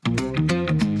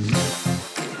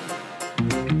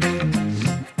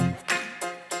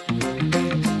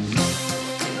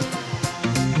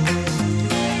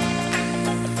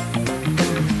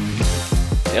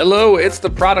Hello, it's the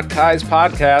Productize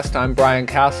Podcast. I'm Brian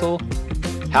Castle.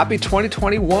 Happy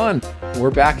 2021. We're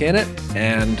back in it,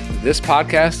 and this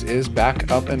podcast is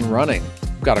back up and running.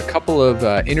 We've got a couple of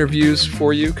interviews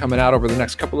for you coming out over the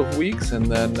next couple of weeks, and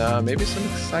then maybe some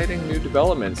exciting new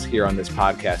developments here on this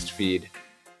podcast feed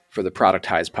for the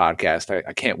Productize Podcast.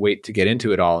 I can't wait to get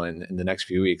into it all in the next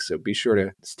few weeks, so be sure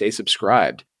to stay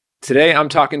subscribed. Today, I'm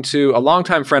talking to a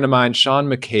longtime friend of mine, Sean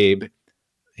McCabe.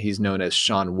 He's known as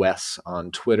Sean Wes on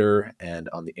Twitter and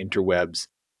on the interwebs.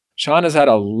 Sean has had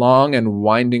a long and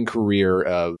winding career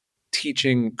of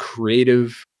teaching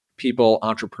creative people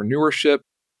entrepreneurship,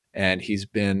 and he's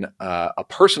been a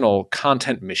personal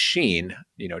content machine,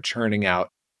 churning out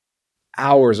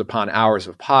hours upon hours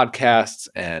of podcasts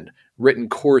and written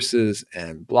courses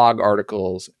and blog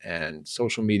articles and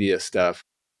social media stuff.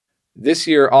 This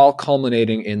year, all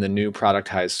culminating in the new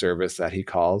productized service that he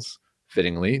calls,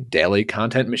 fittingly, Daily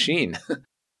Content Machine.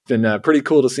 Been pretty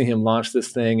cool to see him launch this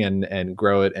thing and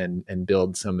grow it and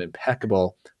build some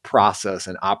impeccable process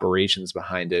and operations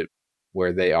behind it,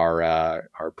 where they are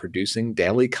producing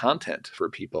daily content for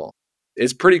people.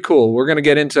 It's pretty cool. We're going to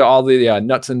get into all the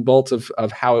nuts and bolts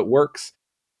of how it works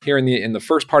here in the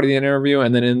first part of the interview,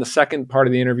 and then in the second part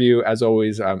of the interview, as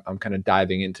always, I'm kind of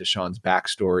diving into Sean's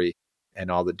backstory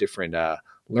and all the different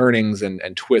learnings and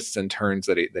twists and turns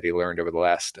that he learned over the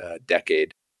last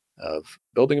decade of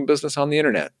building a business on the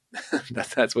internet.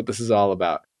 That's what this is all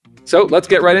about. So let's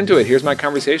get right into it. Here's my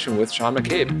conversation with Sean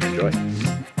McCabe. Enjoy.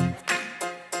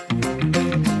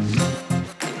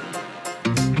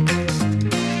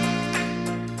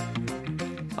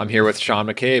 I'm here with Sean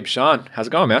McCabe. Sean, how's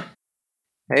it going, man?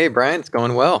 Hey, Brian. It's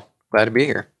going well. Glad to be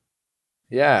here.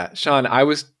 Yeah, Sean, I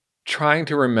was trying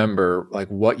to remember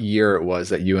what year it was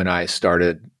that you and I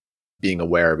started being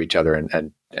aware of each other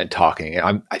and talking.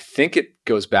 I think it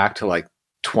goes back to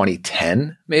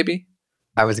 2010, maybe.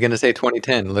 I was going to say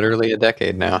 2010, literally a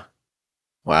decade now.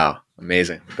 Wow,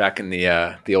 amazing! Back in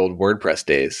the old WordPress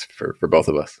days for both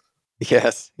of us.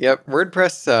 Yes, yep.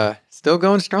 WordPress still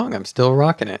going strong. I'm still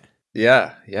rocking it.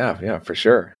 Yeah, for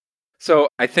sure. So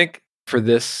I think for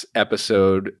this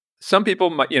episode, some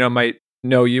people might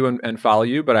know you and follow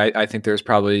you, but I think there's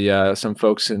probably some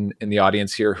folks in the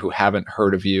audience here who haven't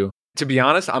heard of you. To be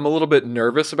honest, I'm a little bit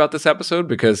nervous about this episode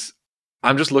because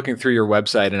I'm just looking through your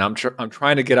website and I'm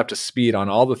trying to get up to speed on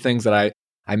all the things that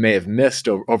I may have missed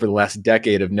over the last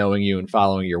decade of knowing you and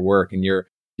following your work. And you're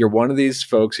one of these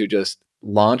folks who just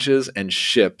launches and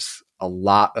ships a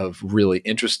lot of really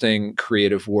interesting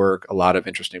creative work, a lot of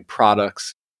interesting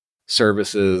products,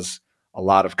 services, a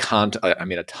lot of content. I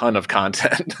mean, a ton of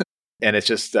content. And it's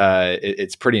just,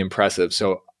 it's pretty impressive.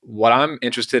 So what I'm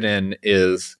interested in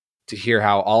is to hear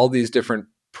how all these different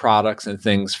products and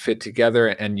things fit together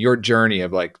and your journey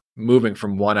of moving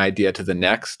from one idea to the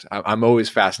next. I'm always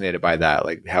fascinated by that,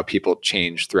 how people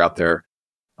change throughout their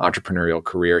entrepreneurial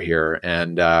career here.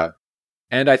 And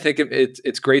I think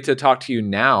it's great to talk to you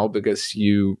now because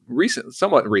you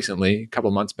somewhat recently, a couple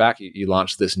of months back, you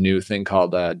launched this new thing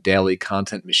called Daily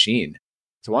Content Machine.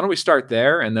 So why don't we start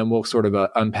there, and then we'll sort of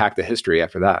unpack the history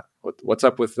after that. What's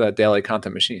up with Daily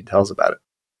Content Machine? Tell us about it.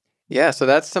 Yeah, so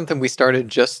that's something we started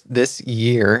just this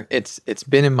year. It's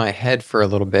been in my head for a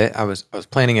little bit. I was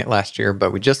planning it last year,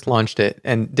 but we just launched it.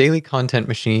 And Daily Content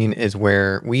Machine is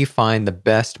where we find the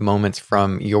best moments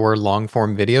from your long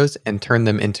form videos and turn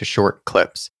them into short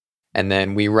clips. And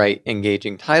then we write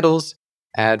engaging titles,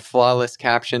 add flawless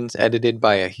captions edited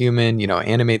by a human,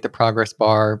 animate the progress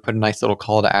bar, put a nice little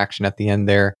call to action at the end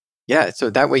there. Yeah, so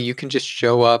that way you can just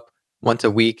show up once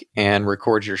a week and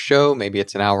record your show. Maybe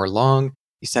it's an hour long.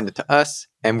 You send it to us,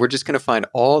 and we're just going to find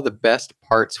all the best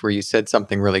parts where you said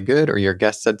something really good or your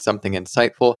guest said something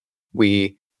insightful.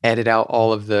 We edit out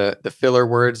all of the filler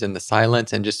words and the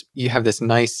silence, and just you have this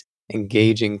nice,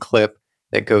 engaging clip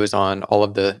that goes on all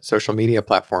of the social media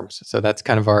platforms. So that's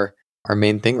kind of our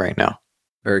main thing right now.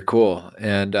 Very cool.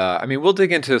 And we'll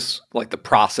dig into the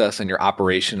process and your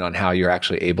operation on how you're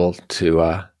actually able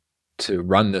to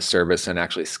run this service and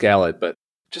actually scale it. But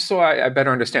just so I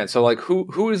better understand, so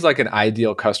who is an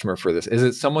ideal customer for this? Is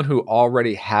it someone who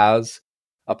already has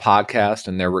a podcast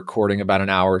and they're recording about an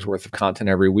hour's worth of content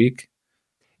every week?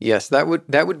 Yes, that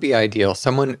would be ideal.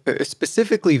 Someone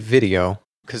specifically video,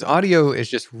 because audio is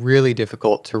just really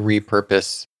difficult to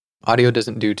repurpose. Audio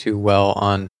doesn't do too well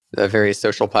on the various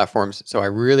social platforms. So I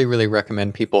really, really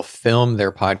recommend people film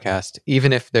their podcast,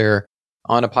 even if they're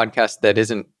on a podcast that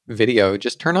isn't video.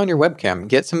 Just turn on your webcam,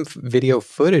 get some video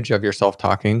footage of yourself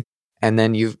talking, and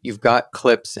then you've got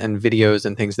clips and videos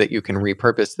and things that you can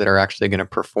repurpose that are actually going to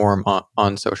perform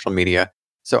on social media.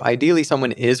 So ideally,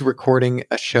 someone is recording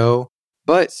a show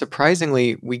But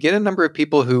surprisingly, we get a number of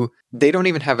people who they don't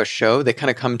even have a show. They kind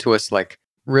of come to us like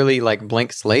really like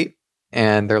blank slate,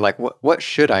 and they're like, what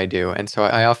should I do? And so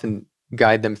I often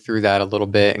guide them through that a little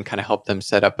bit and kind of help them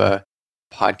set up a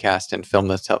podcast and film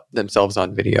themselves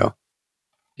on video.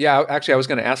 Yeah, actually, I was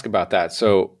going to ask about that.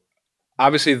 So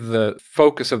obviously the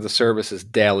focus of the service is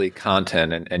daily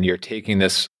content, and you're taking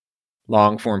this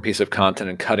long form piece of content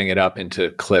and cutting it up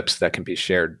into clips that can be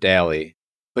shared daily.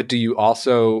 But do you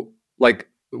also like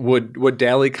would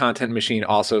Daily Content Machine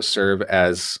also serve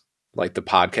as like the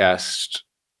podcast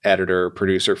editor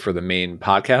producer for the main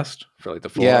podcast for like the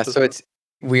full episode? So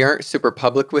we aren't super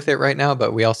public with it right now,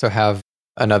 but we also have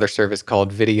another service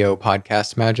called Video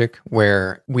Podcast Magic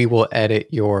where we will edit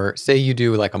say you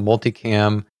do like a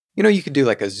multicam, you could do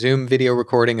like a Zoom video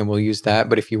recording and we'll use that.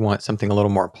 But if you want something a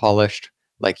little more polished,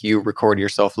 like you record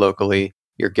yourself locally,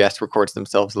 your guest records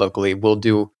themselves locally, we'll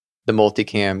do the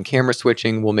multicam camera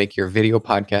switching. We'll make your video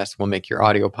podcast. We'll make your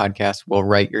audio podcast. We'll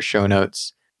write your show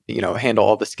notes, handle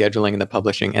all the scheduling and the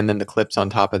publishing and then the clips on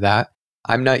top of that.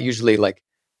 I'm not usually like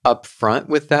upfront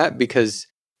with that because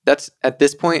that's at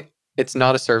this point, it's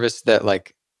not a service that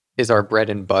like is our bread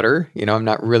and butter. I'm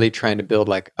not really trying to build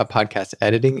like a podcast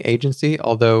editing agency,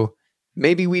 although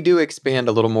maybe we do expand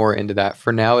a little more into that.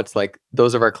 For now, it's like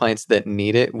those of our clients that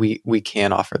need it, we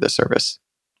can offer the service.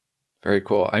 Very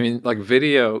cool. I mean, like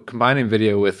combining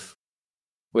video with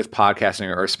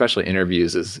podcasting or especially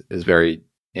interviews is very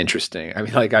interesting. I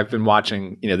mean, like I've been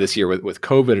watching, this year with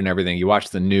COVID and everything, you watch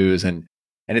the news and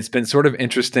it's been sort of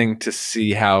interesting to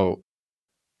see how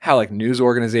like news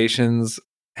organizations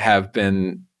have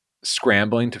been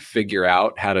scrambling to figure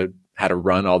out how to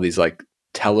run all these like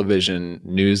television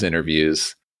news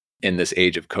interviews in this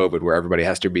age of COVID where everybody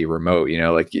has to be remote,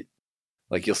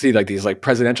 like you'll see like these like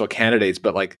presidential candidates,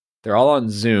 but like they're all on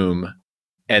Zoom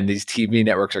and these TV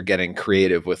networks are getting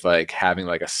creative with like having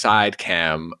like a side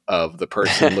cam of the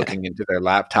person looking into their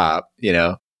laptop,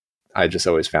 I just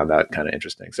always found that kind of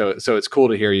interesting. So it's cool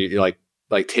to hear you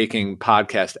like taking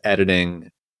podcast editing.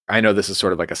 I know this is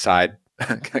sort of like a side,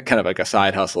 kind of like a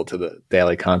side hustle to the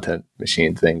Daily Content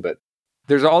Machine thing, but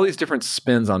there's all these different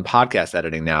spins on podcast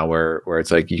editing now where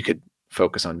it's like you could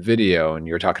focus on video and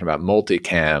you're talking about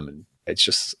multicam and it's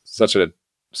just such a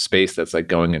space that's like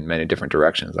going in many different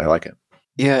directions. I like it.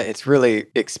 Yeah, it's really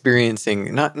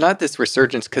experiencing not this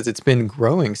resurgence because it's been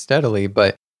growing steadily,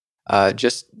 but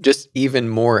just even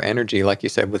more energy, like you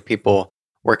said, with people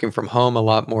working from home a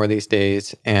lot more these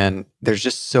days. And there's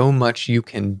just so much you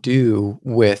can do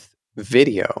with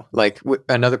video. Like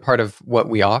another part of what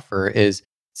we offer is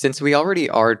since we already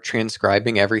are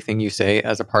transcribing everything you say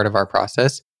as a part of our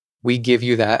process, we give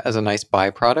you that as a nice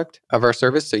byproduct of our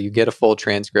service. So you get a full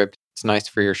transcript. It's nice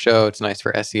for your show. It's nice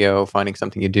for SEO, finding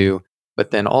something you do.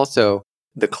 But then also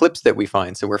the clips that we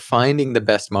find. So we're finding the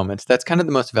best moments. That's kind of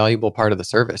the most valuable part of the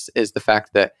service is the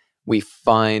fact that we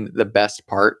find the best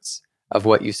parts of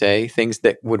what you say, things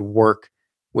that would work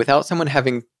without someone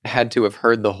having had to have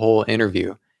heard the whole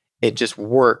interview. It just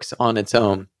works on its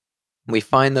own. We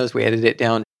find those, we edit it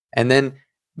down. And then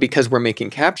because we're making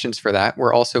captions for that,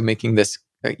 we're also making this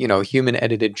human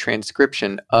edited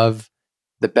transcription of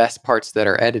the best parts that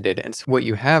are edited. And so what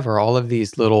you have are all of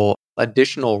these little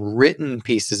additional written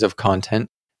pieces of content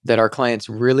that our clients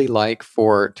really like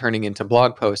for turning into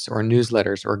blog posts or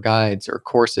newsletters or guides or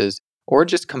courses or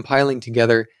just compiling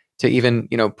together to even,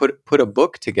 put a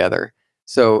book together.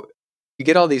 So you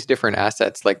get all these different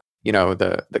assets like,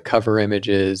 the cover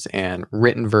images and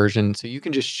written version. So you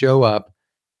can just show up,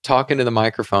 talk into the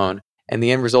microphone, and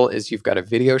the end result is you've got a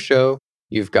video show,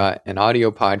 you've got an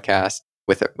audio podcast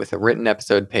with a written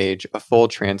episode page, a full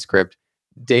transcript,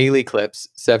 daily clips,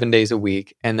 7 days a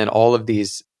week, and then all of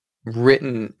these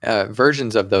written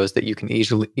versions of those that you can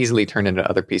easily turn into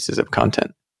other pieces of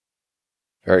content.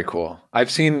 Very cool.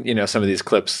 I've seen, some of these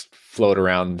clips float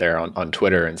around there on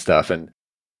Twitter and stuff. And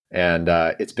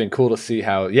it's been cool to see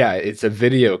how, it's a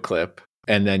video clip.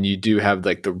 And then you do have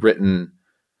like the written,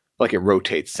 like it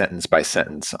rotates sentence by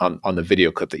sentence on the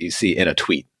video clip that you see in a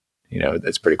tweet.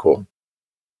 It's pretty cool.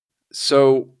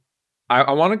 So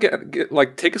I want to get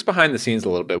like, take us behind the scenes a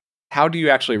little bit. How do you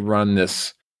actually run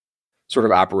this sort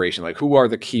of operation? Like who are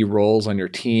the key roles on your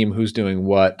team? Who's doing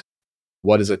what?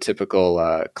 What does a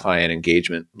typical client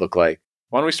engagement look like?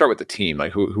 Why don't we start with the team?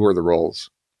 Like who are the roles?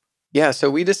 Yeah, so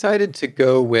we decided to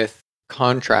go with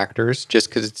contractors just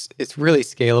because it's really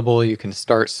scalable. You can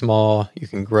start small, you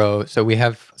can grow. So we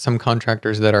have some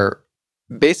contractors that are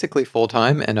basically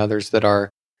full-time and others that are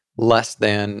less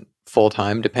than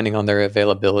full-time, depending on their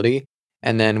availability.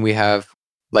 And then we have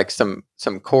like some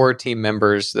core team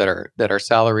members that are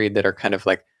salaried that are kind of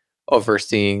like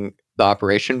overseeing the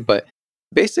operation. But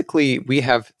Basically, we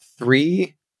have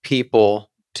 3 people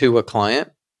to a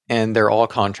client, and they're all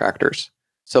contractors.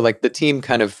 So like the team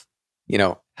kind of,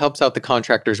 helps out the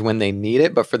contractors when they need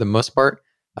it. But for the most part,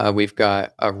 we've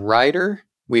got a writer,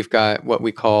 we've got what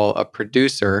we call a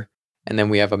producer, and then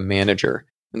we have a manager.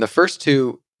 And the first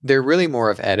two, they're really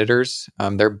more of editors.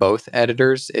 They're both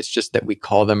editors. It's just that we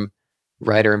call them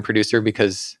writer and producer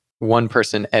because one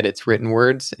person edits written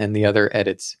words and the other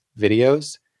edits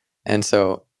videos. And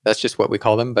so that's just what we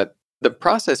call them. But the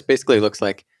process basically looks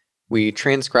like we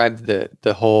transcribe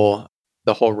the whole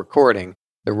recording.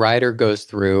 The writer goes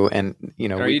through and,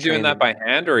 Are you doing that by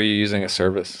hand or are you using a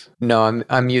service? No,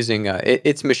 I'm using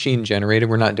it's machine generated.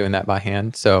 We're not doing that by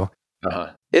hand. So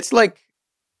it's like,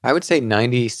 I would say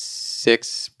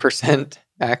 96%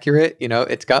 accurate.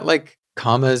 It's got like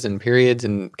commas and periods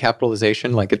and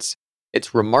capitalization. Like it's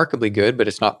remarkably good, but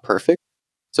it's not perfect.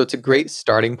 So it's a great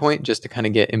starting point just to kind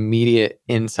of get immediate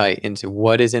insight into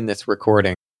what is in this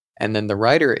recording. And then the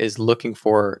writer is looking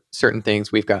for certain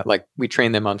things. We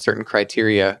train them on certain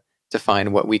criteria to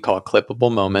find what we call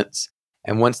clippable moments.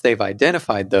 And once they've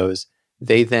identified those,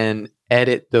 they then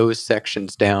edit those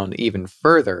sections down even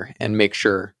further and make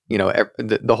sure,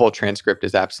 the whole transcript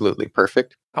is absolutely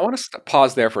perfect. I want to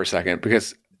pause there for a second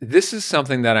because this is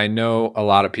something that I know a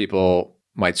lot of people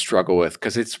might struggle with,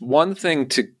 because it's one thing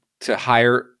to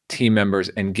hire team members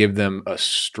and give them a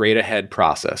straight ahead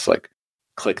process, like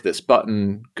click this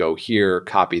button, go here,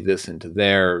 copy this into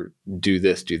there, do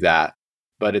this, do that.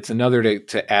 But it's another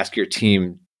to ask your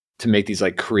team to make these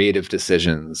like creative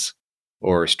decisions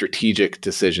or strategic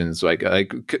decisions.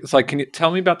 It's like, can you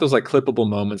tell me about those like clippable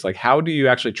moments? Like, how do you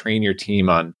actually train your team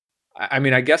on? I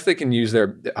mean, I guess they can use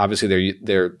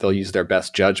they'll use their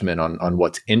best judgment on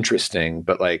what's interesting,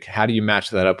 but like, how do you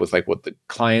match that up with like what the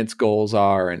client's goals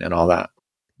are and all that?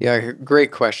 Yeah,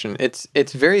 great question.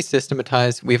 It's very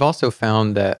systematized. We've also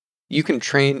found that you can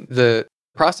train, the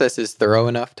process is thorough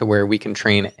enough to where we can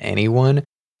train anyone,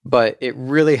 but it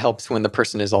really helps when the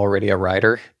person is already a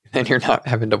writer and you're not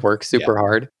having to work super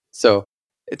hard. So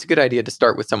it's a good idea to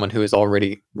start with someone who is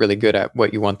already really good at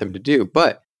what you want them to do.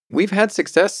 But we've had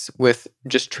success with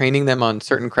just training them on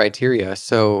certain criteria.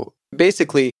 So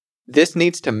basically, this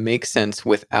needs to make sense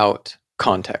without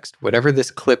context. Whatever this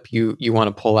clip you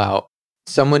want to pull out,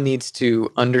 someone needs to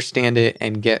understand it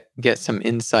and get some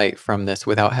insight from this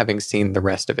without having seen the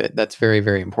rest of it. That's very,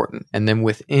 very important. And then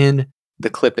within the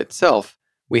clip itself,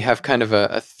 we have kind of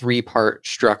a 3-part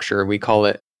structure. We call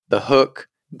it the hook,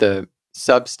 the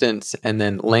substance, and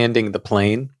then landing the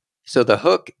plane. So the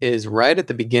hook is right at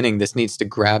the beginning. This needs to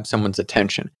grab someone's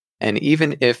attention. And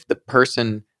even if the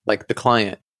person, like the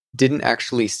client, didn't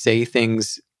actually say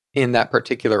things in that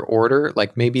particular order,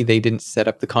 like maybe they didn't set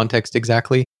up the context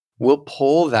exactly, we'll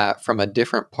pull that from a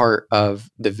different part of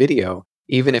the video,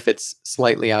 even if it's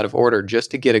slightly out of order,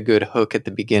 just to get a good hook at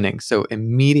the beginning. So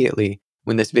immediately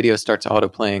when this video starts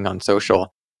auto-playing on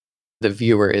social, the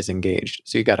viewer is engaged.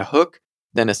 So you got a hook,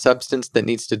 then a substance that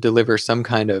needs to deliver some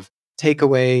kind of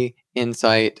takeaway,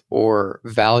 insight, or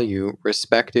value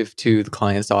respective to the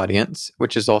client's audience,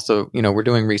 which is also, we're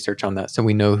doing research on that, so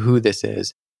we know who this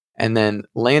is. And then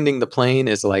landing the plane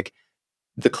is like,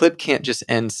 the clip can't just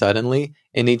end suddenly.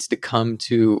 It needs to come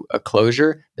to a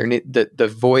closure.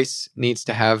 The voice needs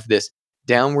to have this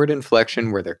downward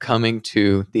inflection where they're coming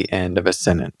to the end of a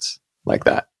sentence, like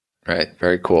that. Right.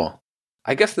 Very cool.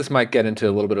 I guess this might get into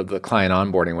a little bit of the client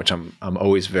onboarding, which I'm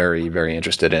always very, very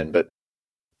interested in. But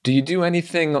do you do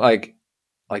anything like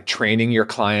training your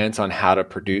clients on how to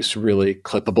produce really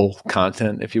clippable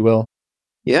content, if you will?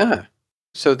 Yeah.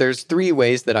 So there's 3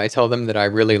 ways that I tell them that I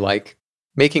really like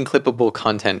making clippable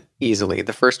content easily.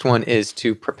 The first one is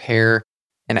to prepare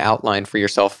an outline for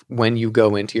yourself when you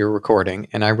go into your recording.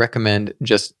 And I recommend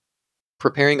just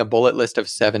preparing a bullet list of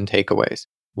 7 takeaways.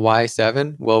 Why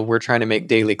 7? Well, we're trying to make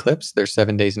daily clips. There's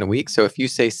 7 days in a week. So if you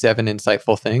say 7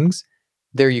 insightful things,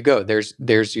 there you go.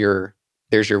 There's your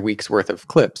week's worth of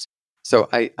clips. So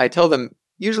I tell them,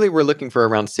 usually we're looking for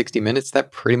around 60 minutes.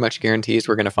 That pretty much guarantees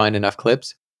we're going to find enough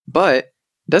clips, but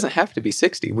it doesn't have to be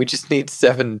 60. We just need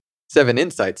 7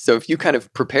 insights. So if you kind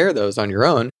of prepare those on your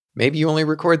own, maybe you only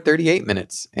record 38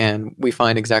 minutes and we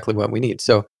find exactly what we need.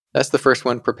 So that's the first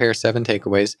one, prepare 7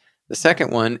 takeaways. The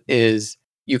second one is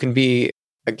you can be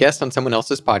a guest on someone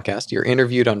else's podcast. You're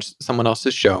interviewed on someone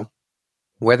else's show,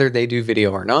 whether they do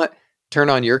video or not.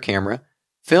 Turn on your camera,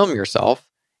 film yourself,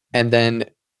 and then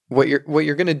what you're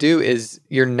going to do is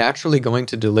you're naturally going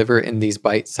to deliver in these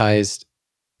bite-sized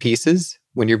pieces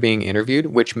when you're being interviewed,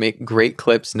 which make great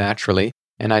clips naturally.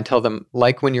 And I tell them,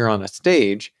 like when you're on a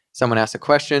stage, someone asks a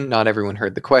question, not everyone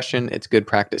heard the question. It's good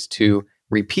practice to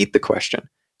repeat the question.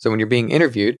 So when you're being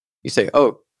interviewed, You say,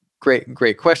 oh,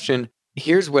 great question.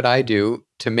 Here's what I do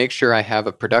to make sure I have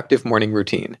a productive morning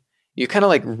routine. You kind of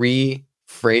like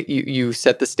rephrase, you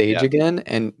set the stage again,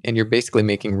 and you're basically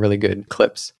making really good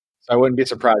clips. So I wouldn't be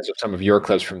surprised if some of your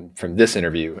clips from this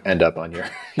interview end up on your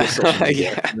social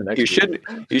media. Yeah, in the next week.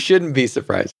 you shouldn't be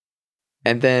surprised.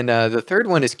 And then the third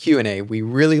one is Q&A. We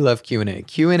really love Q&A.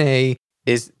 Q&A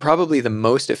is probably the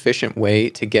most efficient way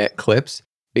to get clips,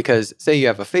 because say you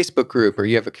have a Facebook group or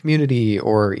you have a community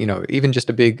or, even just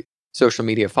a big social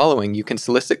media following, you can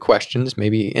solicit questions,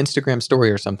 maybe Instagram story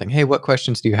or something. Hey, what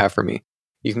questions do you have for me?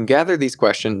 You can gather these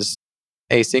questions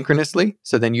asynchronously.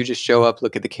 So then you just show up,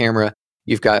 look at the camera.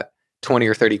 You've got 20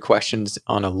 or 30 questions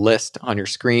on a list on your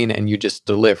screen and you just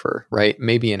deliver, right?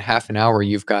 Maybe in half an hour,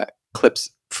 you've got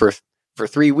clips for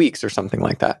 3 weeks or something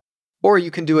like that. Or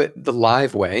you can do it the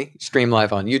live way, stream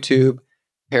live on YouTube,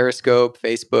 Periscope,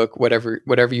 Facebook,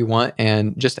 whatever you want,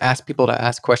 and just ask people to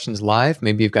ask questions live.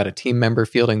 Maybe you've got a team member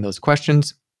fielding those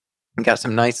questions. You got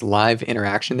some nice live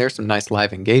interaction there, some nice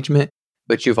live engagement,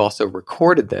 but you've also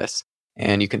recorded this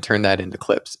and you can turn that into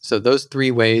clips. So those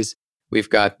 3 ways, we've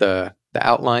got the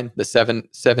outline, the seven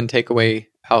takeaway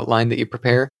outline that you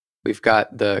prepare. We've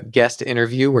got the guest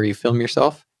interview where you film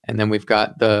yourself, and then we've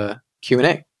got the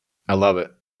Q&A. I love it.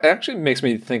 It actually makes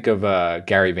me think of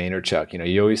Gary Vaynerchuk.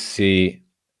 You always see,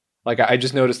 like, I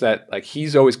just noticed that, like,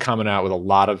 he's always coming out with a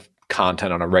lot of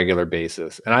content on a regular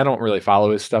basis. And I don't really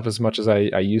follow his stuff as much as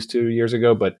I used to years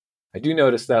ago, but I do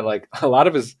notice that, like, a lot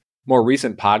of his more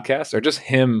recent podcasts are just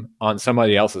him on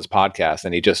somebody else's podcast,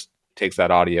 and he just takes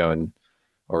that audio and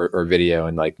or video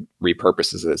and like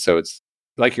repurposes it. So it's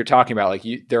like you're talking about, like,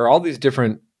 there are all these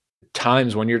different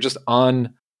times when you're just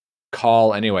on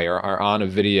call anyway, or on a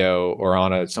video or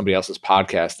on somebody else's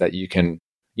podcast that you can,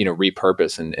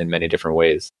 repurpose in many different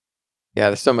ways. Yeah,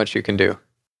 there's so much you can do.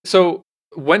 So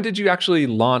when did you actually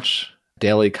launch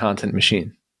Daily Content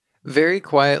Machine? Very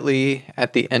quietly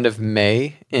at the end of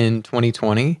May in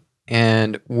 2020.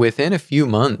 And within a few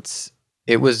months,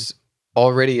 it was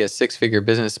already a 6-figure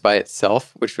business by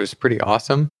itself, which was pretty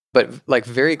awesome. But like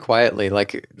very quietly,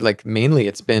 like mainly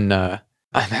it's been, I'm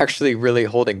actually really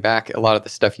holding back a lot of the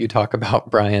stuff you talk about,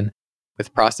 Brian,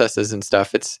 with processes and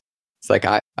stuff. It's like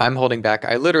I'm holding back.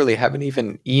 I literally haven't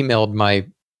even emailed my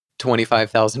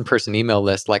 25,000 person email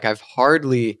list. Like I've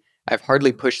hardly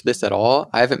pushed this at all.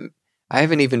 I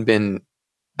haven't even been,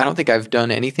 I don't think I've done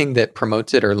anything that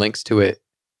promotes it or links to it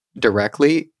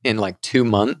directly in like 2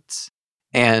 months.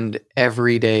 And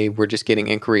every day we're just getting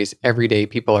inquiries. Every day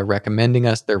people are recommending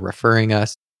us. They're referring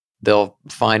us. They'll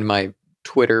find my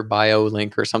Twitter bio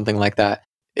link or something like that.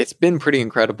 It's been pretty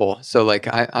incredible. So like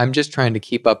I'm just trying to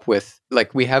keep up with,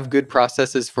 like, we have good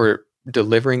processes for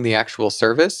delivering the actual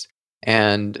service.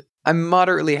 And I'm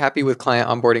moderately happy with client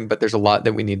onboarding, but there's a lot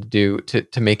that we need to do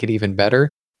to make it even better.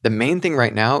 The main thing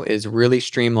right now is really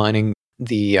streamlining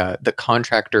the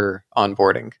contractor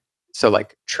onboarding. So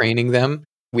like training them.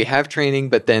 We have training,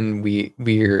 but then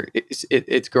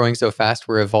it's growing so fast.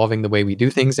 We're evolving the way we do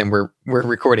things, and we're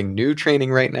recording new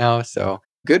training right now. So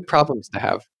good problems to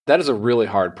have. That is a really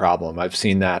hard problem. I've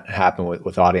seen that happen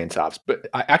with audience ops. But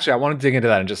I want to dig into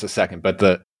that in just a second.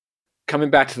 But coming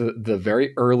back to the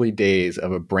very early days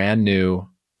of a brand new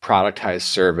productized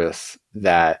service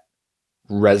that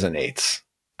resonates.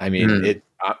 I mean,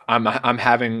 I'm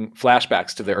having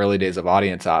flashbacks to the early days of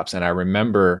audience ops, and I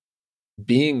remember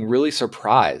being really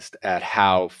surprised at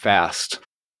how fast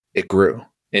it grew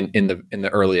in the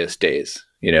earliest days.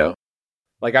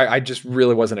 Like I just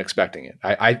really wasn't expecting it.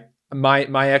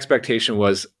 My expectation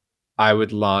was I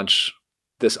would launch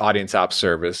this audience ops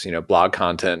service, blog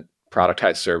content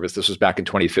productized service. This was back in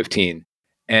 2015.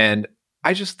 And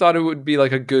I just thought it would be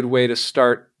like a good way to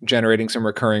start generating some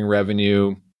recurring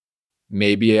revenue.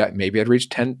 Maybe I'd reach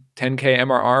 10K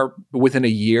MRR within a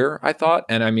year, I thought.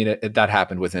 And I mean, that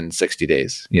happened within 60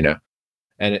 days,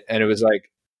 and it was like,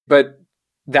 but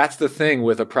that's the thing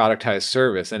with a productized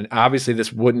service. And obviously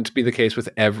this wouldn't be the case with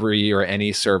every or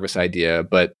any service idea,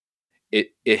 but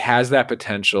it has that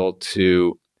potential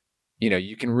to,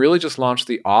 you can really just launch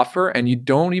the offer and you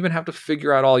don't even have to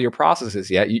figure out all your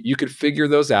processes yet. You could figure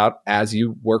those out as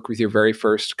you work with your very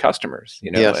first customers,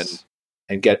 Yes.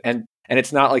 and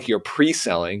it's not like you're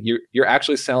pre-selling, you're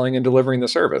actually selling and delivering the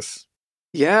service.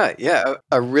 Yeah.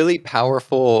 A really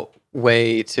powerful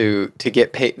way to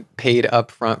get paid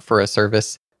upfront for a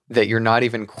service that you're not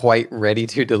even quite ready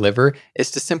to deliver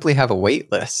is to simply have a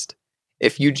wait list.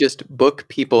 If you just book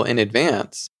people in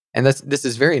advance, and this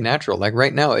is very natural. Like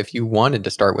right now, if you wanted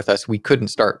to start with us, we couldn't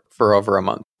start for over a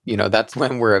month. That's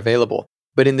when we're available.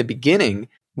 But in the beginning,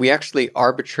 we actually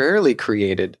arbitrarily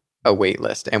created a wait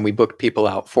list and we booked people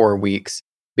out 4 weeks.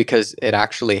 because it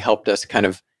actually helped us kind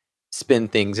of spin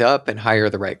things up and hire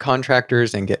the right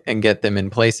contractors and get them in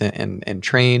place and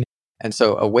train. And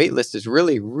so a wait list is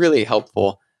really, really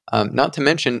helpful. Not to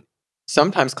mention,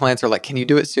 sometimes clients are like, "Can you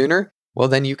do it sooner?" Well,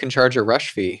 then you can charge a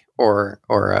rush fee or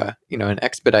an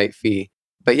expedite fee.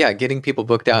 But yeah, getting people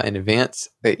booked out in advance.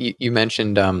 You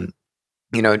mentioned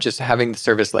just having the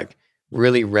service like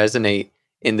really resonate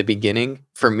in the beginning.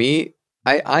 For me,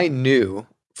 I knew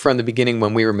from the beginning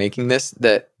when we were making this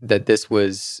that this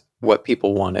was what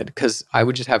people wanted, because I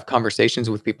would just have conversations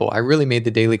with people. I really made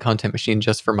the daily content machine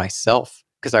just for myself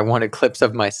because I wanted clips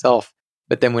of myself.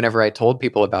 But then whenever I told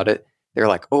people about it, they're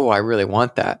like, "Oh, I really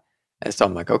want that." And so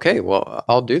I'm like, "Okay, well,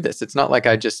 I'll do this." It's not like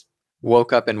I just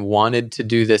woke up and wanted to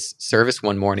do this service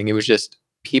one morning. It was just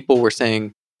people were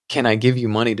saying, "Can I give you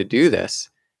money to do this?"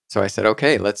 So I said,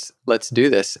 "Okay, let's do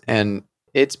this." And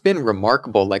it's been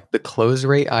remarkable. Like the close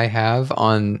rate I have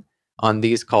on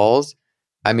these calls,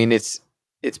 I mean, it's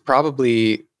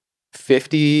probably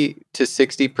 50 to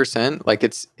 60%. Like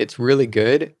it's really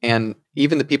good. And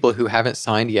even the people who haven't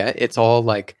signed yet, it's all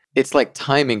like, it's like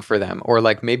timing for them, or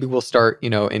like maybe we'll start,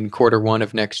 in quarter 1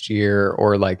 of next year,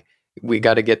 or like we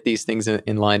got to get these things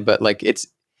in line. But like it's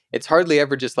hardly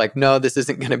ever just like, no, this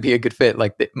isn't going to be a good fit.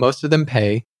 Like most of them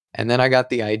pay. And then I got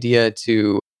the idea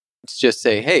to just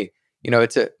say, hey,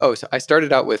 so I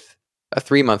started out with a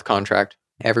 3-month contract.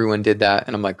 Everyone did that.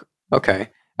 And I'm like, okay.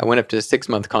 I went up to a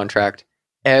 6-month contract.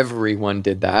 Everyone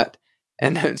did that.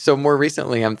 And then, so more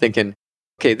recently, I'm thinking,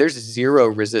 okay, there's zero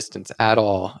resistance at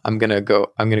all. I'm gonna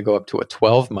go up to a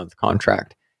 12-month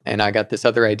contract. And I got this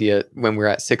other idea when we're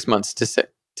at 6 months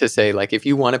to say like, if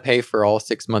you want to pay for all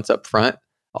 6 months up front,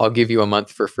 I'll give you a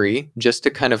month for free, just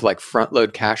to kind of like front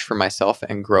load cash for myself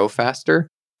and grow faster.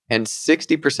 And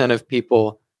 60% of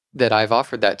people that I've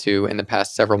offered that to in the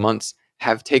past several months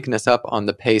have taken us up on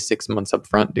the pay 6 months up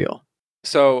front deal.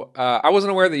 So I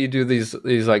wasn't aware that you do these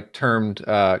like termed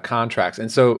contracts.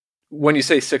 And so when you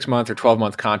say 6-month or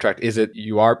 12-month contract, is it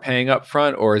you are paying up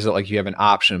front, or is it like you have an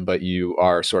option, but you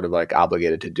are sort of like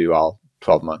obligated to do all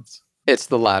 12 months? It's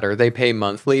the latter. They pay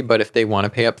monthly, but if they want to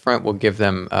pay up front, we'll give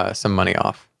them some money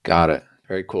off. Got it.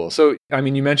 Very cool. So, I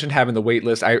mean, you mentioned having the wait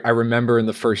list. I remember in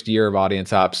the first year of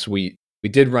Audience Ops, we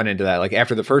did run into that. Like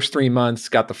after the first 3 months,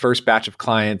 got the first batch of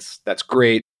clients. That's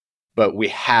great. But we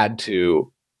had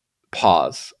to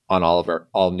pause on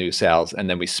all new sales. And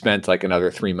then we spent like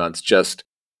another 3 months just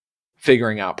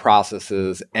figuring out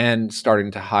processes and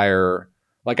starting to hire.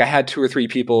 Like I had 2 or 3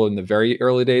 people in the very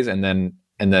early days, and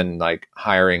then like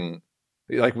hiring.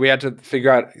 Like we had to figure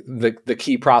out the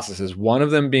key processes. One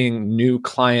of them being new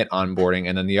client onboarding,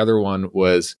 and then the other one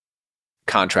was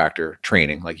contractor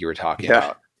training, like you were talking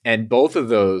about. And both of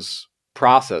those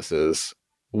processes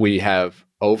we have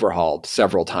overhauled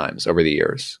several times over the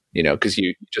years, because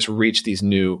you just reach these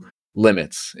new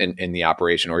limits in the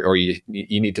operation, or you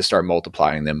need to start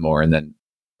multiplying them more, and then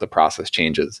the process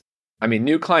changes. I mean,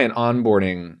 new client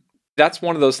onboarding, that's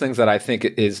one of those things that I think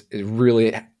is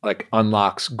really like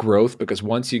unlocks growth, because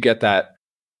once you get that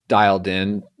dialed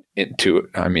into,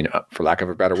 I mean, for lack of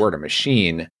a better word, a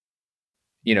machine,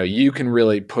 you can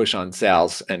really push on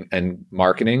sales and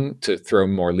marketing to throw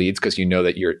more leads, because you know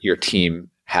that your team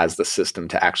has the system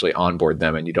to actually onboard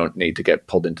them, and you don't need to get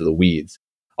pulled into the weeds.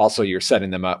 Also, you're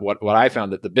setting them up. What I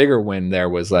found that the bigger win there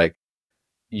was like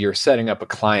you're setting up a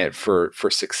client for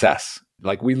success.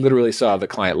 Like we literally saw the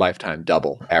client lifetime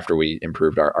double after we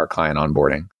improved our client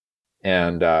onboarding.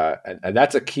 And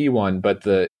that's a key one. But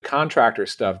the contractor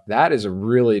stuff, that is a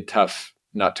really tough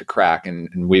nut to crack.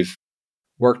 And we've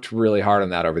worked really hard on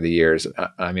that over the years.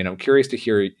 I mean, I'm curious to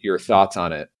hear your thoughts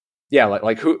on it. Yeah,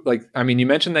 I mean, you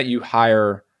mentioned that you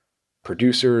hire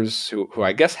producers who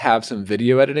I guess have some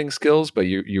video editing skills, but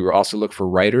you also look for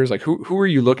writers. Like who are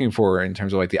you looking for in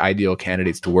terms of like the ideal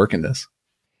candidates to work in this?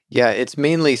 Yeah, it's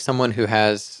mainly someone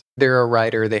they're a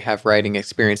writer, they have writing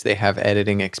experience, they have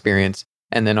editing experience.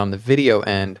 And then on the video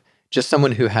end, just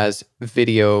someone who has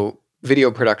video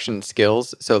production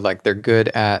skills. So like they're good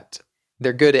at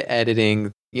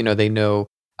editing,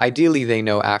 ideally they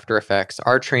know After Effects.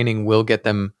 Our training will get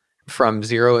them from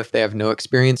zero if they have no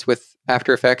experience with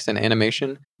After Effects and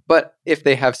animation. But if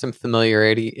they have some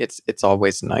familiarity, it's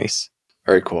always nice.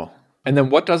 Very cool. And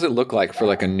then what does it look like for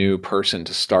like a new person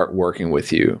to start working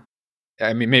with you?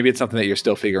 I mean, maybe it's something that you're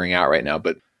still figuring out right now,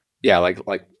 but yeah, like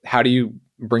how do you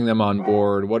bring them on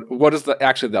board? What does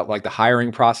the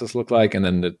hiring process look like? And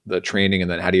then the training, and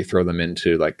then how do you throw them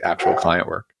into like actual client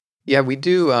work? Yeah, we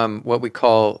do what we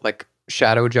call like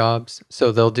shadow jobs.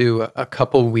 So they'll do a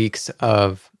couple weeks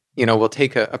of, we'll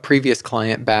take a previous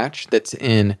client batch that's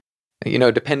in,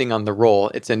 depending on the role,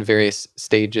 it's in various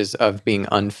stages of being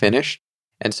unfinished.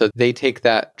 And so they take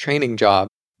that training job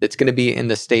that's going to be in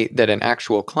the state that an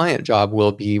actual client job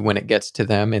will be when it gets to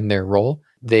them in their role.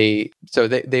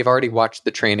 They've already watched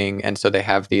the training, and so they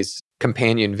have these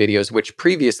companion videos, which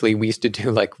previously we used to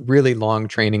do like really long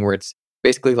training where it's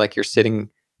basically like you're sitting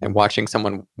and watching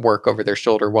someone work over their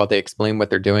shoulder while they explain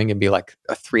what they're doing and be like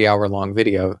a 3-hour long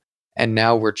video. And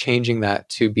now we're changing that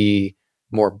to be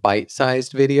more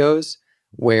bite-sized videos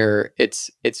where it's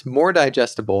more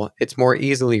digestible, it's more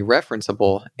easily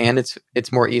referenceable, and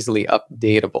it's more easily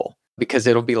updatable, because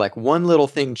it'll be like one little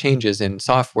thing changes in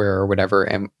software or whatever,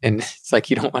 and it's like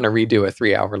you don't want to redo a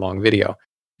 3-hour long video.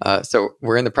 So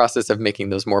we're in the process of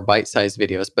making those more bite-sized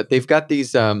videos, but they've got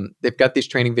these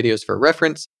training videos for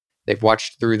reference. They've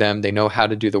watched through them. They know how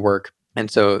to do the work,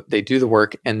 and so they do the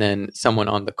work, and then someone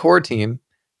on the core team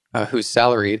who's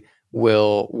salaried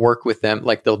will work with them.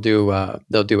 Like they'll do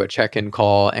a check-in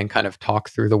call and kind of talk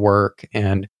through the work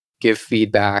and give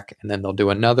feedback, and then they'll do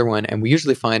another one. And we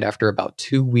usually find after about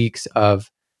 2 weeks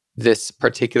of this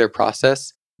particular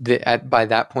process that by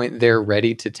that point they're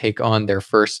ready to take on their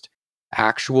first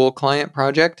actual client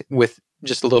project with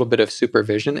just a little bit of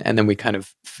supervision, and then we kind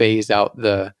of phase out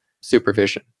the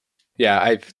supervision. Yeah,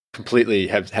 I've completely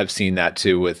have seen that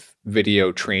too with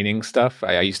video training stuff.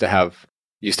 I used to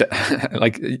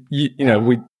like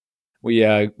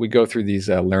we go through these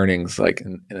learnings like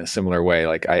in a similar way.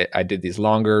 Like I did these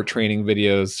longer training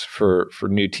videos for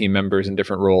new team members in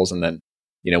different roles, and then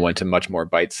went to much more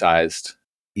bite-sized,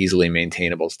 easily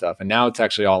maintainable stuff. And now it's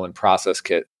actually all in Process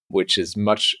Kit, which is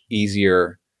much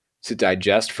easier to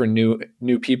digest for new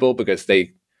people, because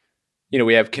they,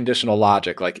 we have conditional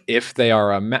logic. Like if they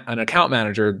are an account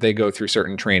manager, they go through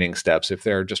certain training steps. If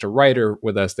they're just a writer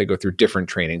with us, they go through different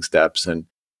training steps, and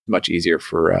much easier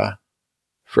for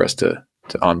us to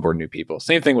onboard new people.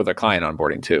 Same thing with a client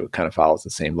onboarding too. It kind of follows the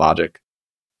same logic.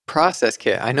 Process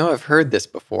Kit. I know I've heard this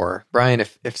before. Brian,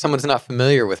 if someone's not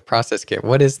familiar with Process Kit,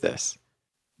 what is this?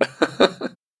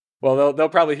 Well, they'll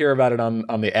probably hear about it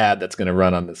on the ad that's going to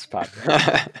run on this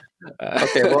podcast.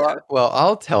 Okay, well,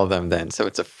 I'll tell them then. So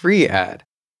it's a free ad.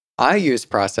 I use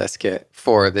Process Kit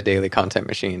for the Daily Content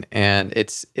Machine, and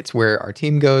it's where our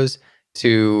team goes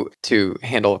to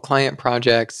handle client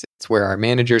projects. It's where our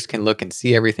managers can look and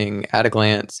see everything at a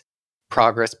glance.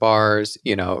 Progress bars,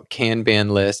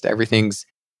 Kanban list, everything's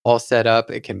all set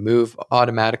up. It can move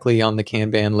automatically on the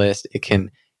Kanban list. It can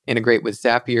integrate with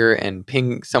Zapier and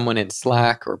ping someone in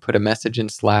Slack or put a message in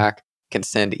Slack, can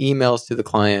send emails to the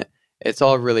client. It's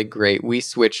all really great. We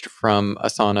switched from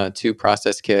Asana to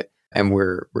Process Kit, and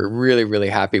we're really, really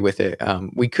happy with it.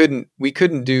 We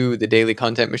couldn't do the Daily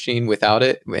Content Machine without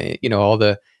it. All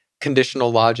the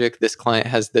conditional logic. This client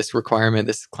has this requirement.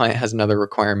 This client has another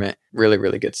requirement. Really,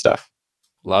 really good stuff.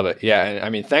 Love it. Yeah. And I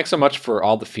mean, thanks so much for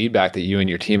all the feedback that you and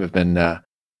your team have been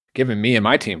giving me and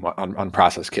my team on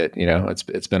Process Kit.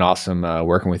 It's been awesome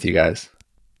working with you guys.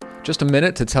 Just a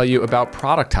minute to tell you about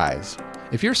Productize.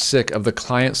 If you're sick of the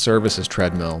client services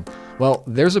treadmill, well,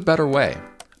 there's a better way,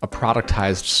 a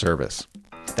productized service.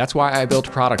 That's why I built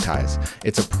Productize.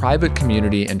 It's a private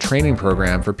community and training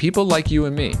program for people like you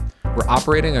and me. We're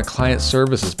operating a client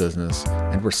services business,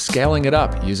 and we're scaling it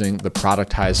up using the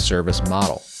productized service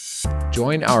model.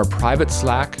 Join our private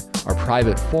Slack, our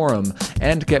private forum,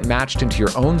 and get matched into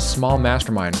your own small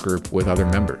mastermind group with other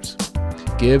members.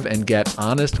 Give and get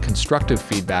honest, constructive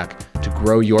feedback to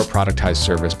grow your productized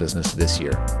service business this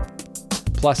year.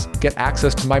 Plus, get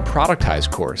access to my Productize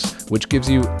course, which gives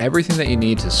you everything that you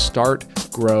need to start,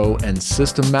 grow, and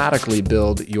systematically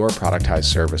build your productized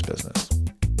service business.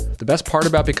 The best part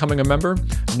about becoming a member?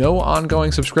 No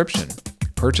ongoing subscription.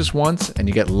 Purchase once and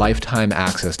you get lifetime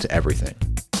access to everything.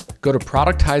 Go to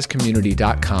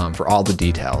productizecommunity.com for all the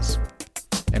details.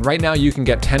 And right now you can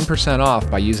get 10% off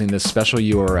by using this special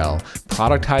URL,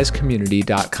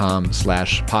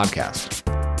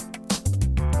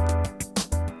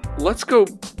 productizecommunity.com/podcast. Let's go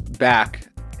back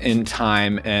in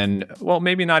time and, well,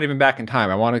 maybe not even back in time.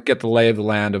 I want to get the lay of the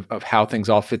land of how things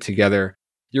all fit together.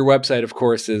 Your website, of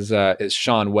course, is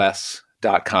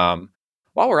SeanWes.com.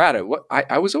 While we're at it,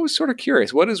 I was always sort of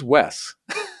curious. What is Wes?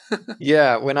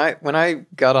 Yeah, when I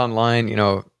got online,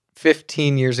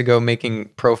 15 years ago, making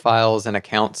profiles and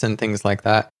accounts and things like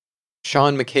that,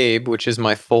 Sean McCabe, which is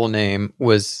my full name,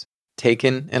 was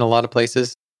taken in a lot of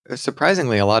places.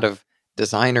 Surprisingly, a lot of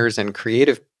designers and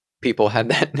creative people had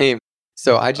that name.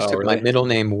 So I just took my middle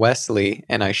name, Wesley,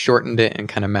 and I shortened it and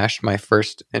kind of mashed my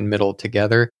first and middle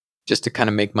together just to kind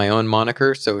of make my own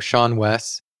moniker. So Sean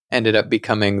Wes ended up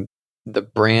becoming the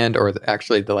brand, or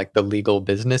actually the legal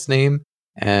business name.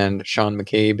 And Sean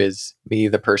McCabe is me,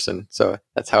 the person. So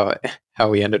that's how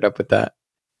we ended up with that.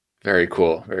 Very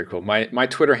cool. Very cool. My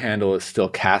Twitter handle is still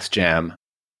CastJam,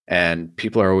 and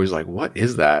people are always like, "What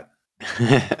is that?"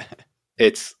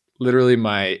 It's literally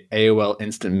my AOL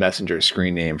Instant Messenger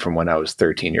screen name from when I was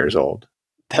 13 years old.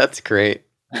 That's great.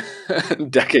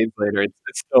 Decades later,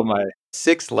 it's still my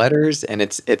 6 letters, and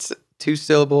it's 2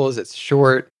 syllables. It's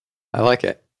short. I like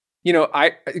it.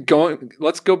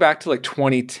 Let's go back to like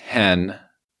 2010.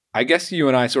 I guess you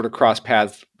and I sort of crossed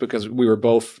paths because we were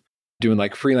both doing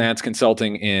like freelance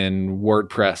consulting in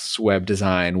WordPress, web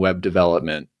design, web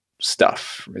development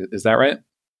stuff. Is that right?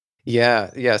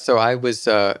 Yeah. So I was,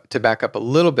 to back up a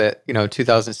little bit,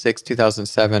 2006,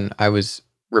 2007, I was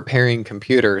repairing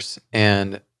computers,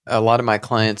 and a lot of my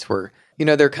clients were,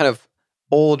 they're kind of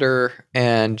older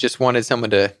and just wanted someone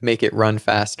to make it run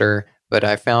faster. But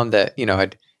I found that,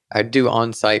 I'd do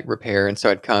on-site repair. And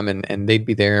so I'd come and they'd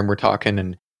be there and we're talking,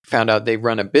 and found out they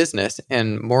run a business.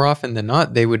 And more often than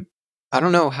not, they would, I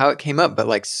don't know how it came up, but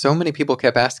like so many people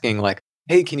kept asking like,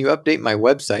 hey, can you update my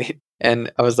website?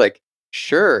 And I was like,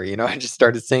 sure. I just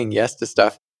started saying yes to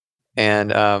stuff,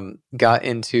 and got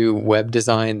into web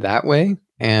design that way,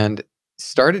 and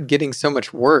started getting so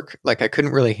much work. Like I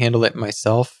couldn't really handle it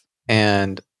myself.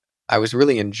 And I was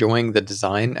really enjoying the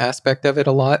design aspect of it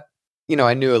a lot.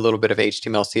 I knew a little bit of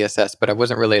HTML, CSS, but I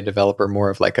wasn't really a developer, more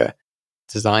of like a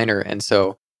designer. And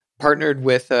so partnered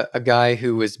with a guy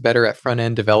who was better at front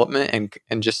end development,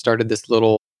 and just started this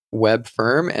little web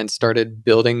firm and started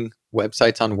building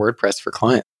websites on WordPress for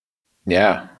clients.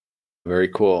 Yeah, very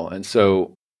cool. And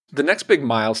so the next big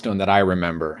milestone that I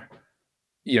remember,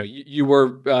 you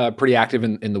were pretty active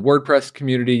in the WordPress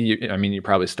community. You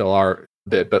probably still are a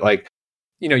bit, but like,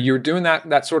 you were doing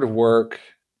that sort of work.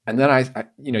 And then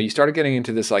you started getting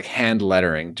into this like hand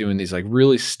lettering, doing these like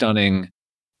really stunning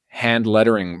hand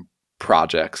lettering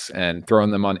projects and throwing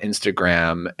them on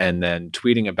Instagram and then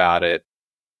tweeting about it.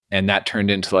 And that turned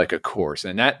into like a course.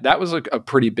 And that was like a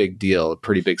pretty big deal, a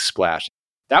pretty big splash.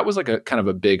 That was like a kind of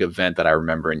a big event that I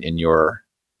remember in your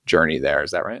journey there. Is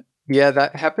that right? Yeah,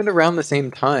 that happened around the same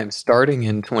time, starting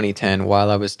in 2010 while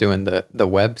I was doing the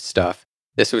web stuff.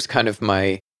 This was kind of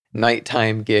my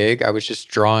nighttime gig. I was just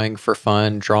drawing for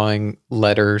fun, drawing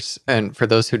letters. And for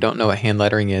those who don't know what hand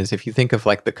lettering is, if you think of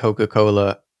like the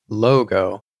Coca-Cola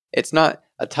logo, it's not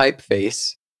a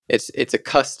typeface. It's a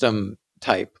custom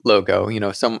type logo.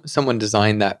 Someone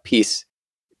designed that piece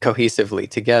cohesively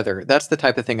together. That's the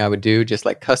type of thing I would do, just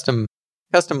like custom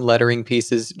lettering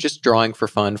pieces, just drawing for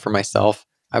fun for myself.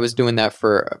 I was doing that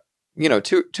for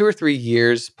 2 or 3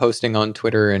 years, posting on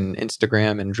Twitter and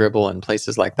Instagram and Dribble and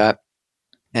places like that.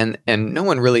 And no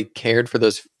one really cared for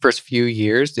those first few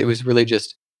years. It was really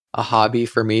just a hobby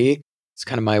for me. It's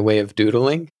kind of my way of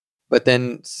doodling. But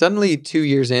then suddenly 2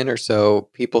 years in or so,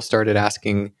 people started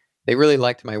asking, they really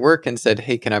liked my work and said,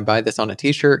 hey, can I buy this on a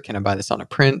t-shirt? Can I buy this on a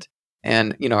print?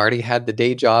 And, I already had the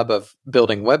day job of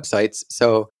building websites.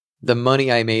 So the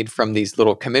money I made from these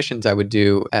little commissions I would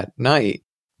do at night,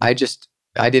 I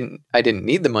didn't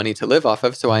need the money to live off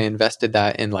of. So I invested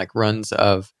that in like runs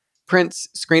of prints,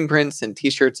 screen prints and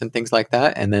t-shirts and things like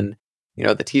that. And then,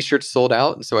 the t-shirts sold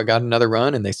out. And so I got another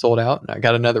run and they sold out, and I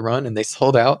got another run and they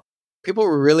sold out. People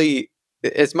were really,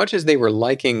 as much as they were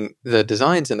liking the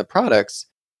designs and the products,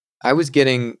 I was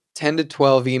getting 10 to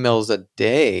 12 emails a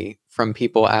day from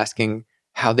people asking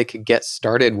how they could get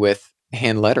started with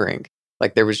hand lettering.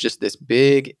 Like there was just this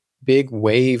big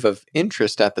wave of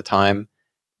interest at the time.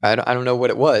 I don't know what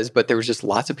it was, but there was just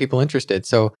lots of people interested.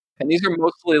 So, and these are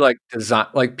mostly like design,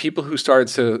 like people who started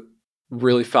to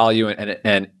really follow you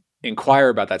and inquire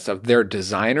about that stuff. They're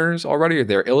designers already, or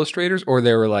they're illustrators, or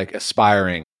they were like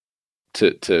aspiring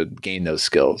to gain those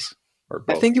skills, or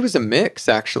both. I think it was a mix,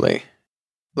 actually.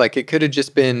 Like it could have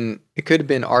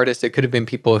been artists. It could have been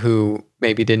people who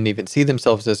maybe didn't even see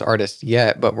themselves as artists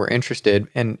yet, but were interested.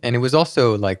 And it was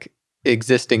also like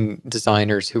existing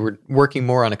designers who were working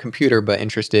more on a computer, but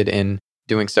interested in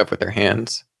doing stuff with their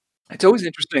hands. It's always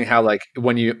interesting how like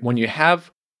when you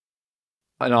have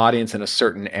an audience in a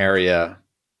certain area,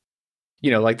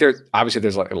 like there's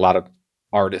like a lot of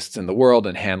artists in the world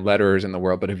and hand letterers in the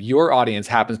world. But if your audience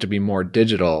happens to be more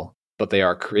digital, but they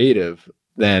are creative,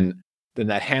 then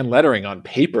that hand lettering on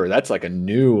paper, that's like a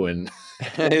new and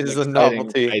It is a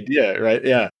novelty idea, right?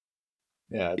 Yeah.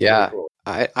 Yeah. Yeah. Really cool.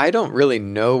 I don't really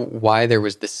know why there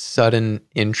was this sudden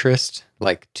interest,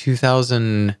 like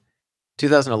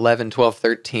 2011, 12,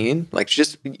 13. Like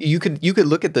just, you could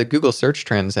look at the Google search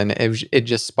trends and it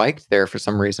just spiked there for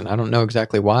some reason. I don't know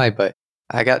exactly why, but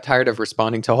I got tired of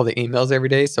responding to all the emails every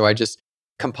day. So I just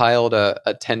compiled a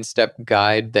 10-step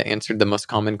guide that answered the most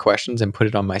common questions and put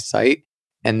it on my site.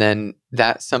 And then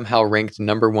that somehow ranked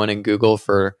number one in Google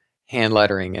for hand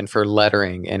lettering and for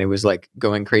lettering. And it was like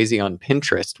going crazy on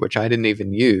Pinterest, which I didn't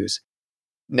even use.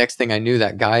 Next thing I knew,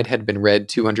 that guide had been read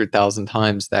 200,000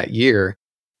 times that year.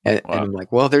 And Wow. I'm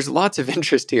like, well, there's lots of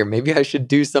interest here. Maybe I should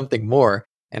do something more.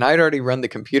 And I'd already run the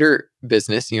computer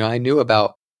business. I knew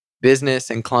about business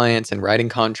and clients and writing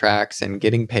contracts and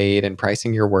getting paid and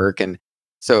pricing your work. And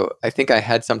so I think I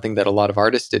had something that a lot of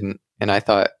artists didn't. And I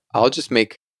thought, I'll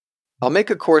make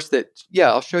a course that,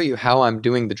 I'll show you how I'm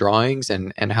doing the drawings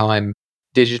and how I'm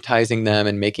digitizing them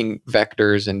and making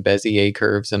vectors and Bezier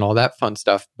curves and all that fun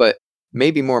stuff. But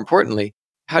maybe more importantly,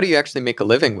 how do you actually make a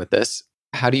living with this?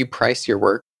 How do you price your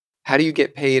work? How do you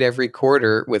get paid every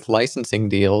quarter with licensing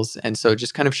deals? And so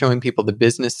just kind of showing people the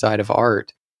business side of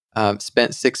art.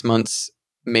 Spent 6 months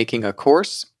making a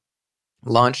course,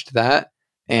 launched that,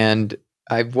 and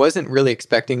I wasn't really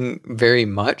expecting very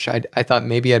much. I thought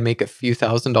maybe I'd make a few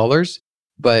 $1,000s,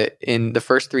 but in the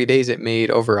first 3 days, it made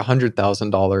over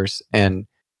 $100,000. And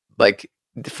like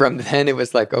from then, it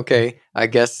was like, okay, I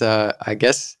guess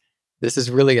this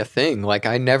is really a thing. Like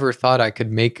I never thought I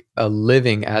could make a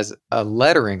living as a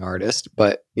lettering artist,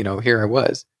 but here I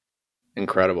was.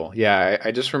 Incredible. Yeah,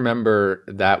 I just remember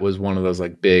that was one of those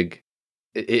like big.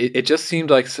 It just seemed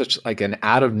like such like an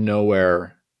out of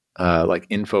nowhere like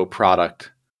info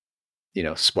product,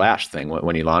 splash thing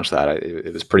when you launched that.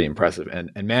 It was pretty impressive.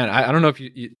 And man, I don't know if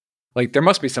you like there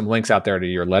must be some links out there to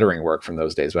your lettering work from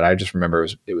those days, but I just remember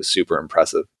it was super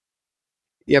impressive.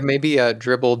 Yeah, maybe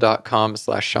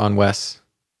dribble.com/Sean West.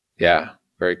 Yeah,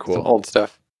 very cool. Some old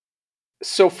stuff.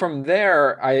 So from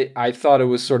there, I thought it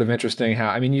was sort of interesting how,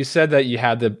 I mean, you said that you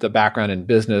had the background in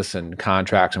business and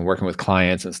contracts and working with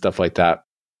clients and stuff like that.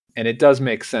 And it does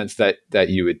make sense that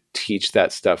you would teach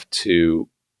that stuff to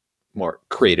more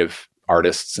creative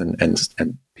artists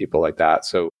and people like that.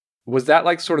 So was that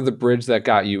like sort of the bridge that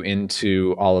got you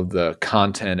into all of the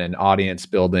content and audience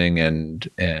building and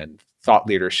thought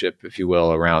leadership, if you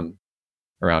will, around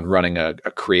running a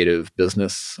creative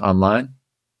business online?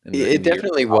 It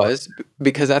definitely was,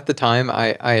 because at the time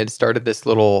I had started this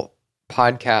little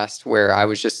podcast where I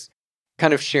was just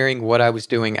kind of sharing what I was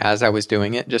doing as I was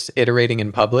doing it, just iterating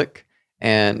in public.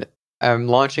 And I'm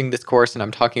launching this course and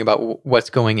I'm talking about what's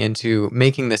going into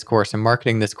making this course and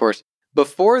marketing this course.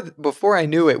 Before I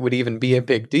knew it would even be a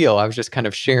big deal, I was just kind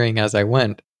of sharing as I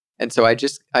went. And so I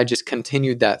just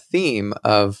continued that theme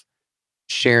of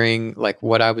sharing like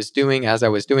what I was doing as I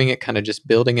was doing it, kind of just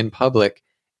building in public.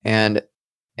 And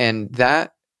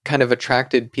that kind of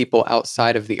attracted people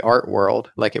outside of the art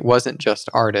world. Like it wasn't just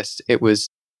artists, it was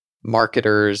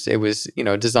marketers, it was,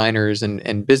 designers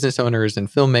and business owners and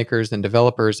filmmakers and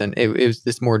developers. And it was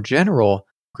this more general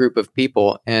group of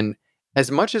people. And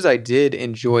as much as I did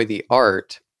enjoy the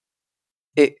art,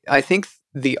 I think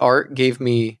the art gave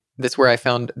me, that's where I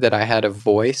found that I had a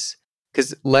voice.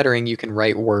 Because lettering, you can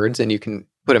write words and you can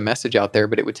put a message out there,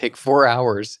 but it would take 4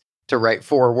 hours to write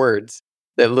 4 words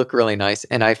that look really nice.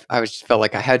 And I just felt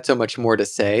like I had so much more to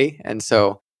say. And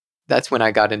so that's when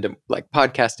I got into like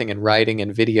podcasting and writing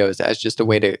and videos as just a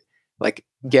way to like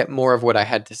get more of what I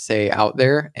had to say out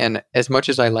there. And as much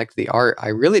as I liked the art, I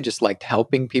really just liked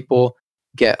helping people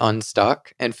get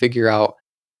unstuck and figure out,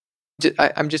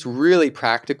 I'm just really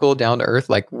practical, down to earth.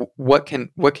 Like what can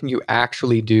you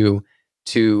actually do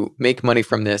to make money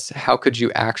from this? How could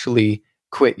you actually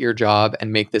quit your job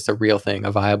and make this a real thing,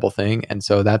 a viable thing? And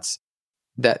so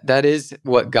that is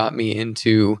what got me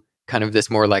into kind of this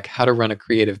more like how to run a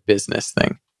creative business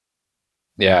thing.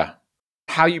 Yeah.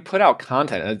 How you put out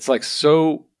content. It's like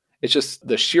it's just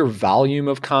the sheer volume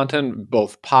of content,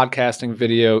 both podcasting,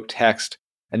 video, text,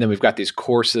 and then we've got these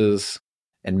courses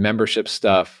and membership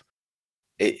stuff.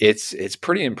 It's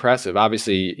pretty impressive.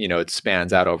 Obviously, it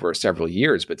spans out over several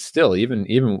years, but still,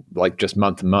 even like just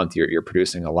month to month, you're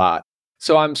producing a lot.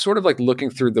 So I'm sort of like looking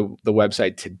through the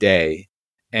website today,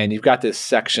 and you've got this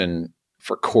section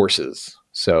for courses.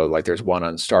 So like there's one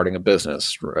on starting a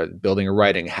business, building a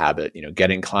writing habit,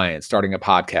 getting clients, starting a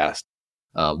podcast,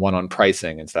 one on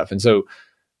pricing and stuff. And so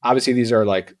obviously these are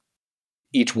like,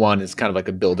 each one is kind of like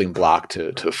a building block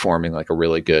to forming like a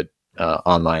really good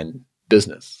online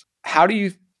business. How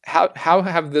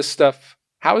has this stuff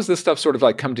sort of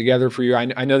like come together for you?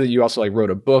 I know that you also like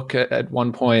wrote a book at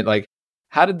one point. Like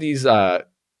how did these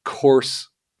course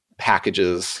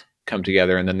packages come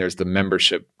together? And then there's the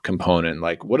membership component.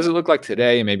 Like what does it look like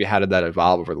today? And maybe how did that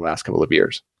evolve over the last couple of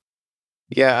years?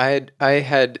 Yeah, I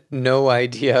had no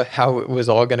idea how it was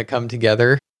all going to come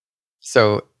together.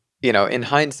 So, in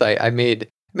hindsight, I made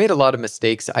a lot of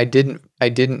mistakes. I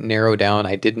didn't narrow down.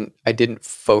 I didn't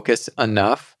focus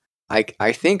enough.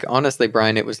 I think honestly,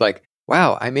 Brian, it was like,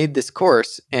 wow, I made this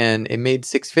course and it made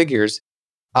 6 figures.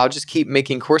 I'll just keep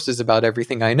making courses about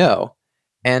everything I know.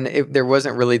 And there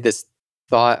wasn't really this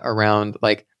thought around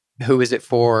like, who is it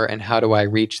for and how do I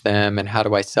reach them and how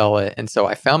do I sell it? And so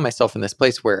I found myself in this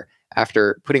place where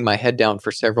after putting my head down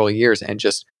for several years and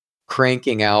just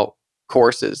cranking out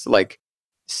courses, like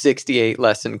 68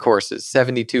 lesson courses,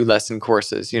 72 lesson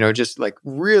courses, just like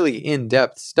really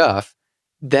in-depth stuff,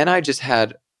 then I just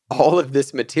had all of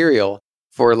this material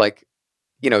for like,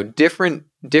 different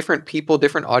people,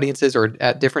 different audiences, or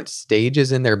at different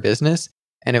stages in their business.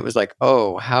 And it was like,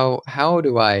 oh, how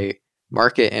do I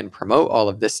market and promote all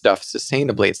of this stuff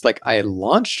sustainably? It's like I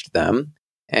launched them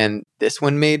and this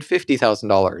one made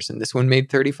 $50,000 and this one made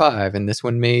 35 and this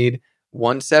one made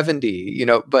 170,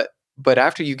 but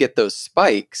after you get those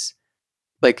spikes,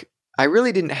 like I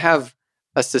really didn't have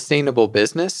a sustainable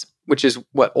business, which is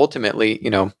what ultimately,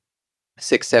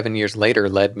 6-7 years later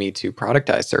led me to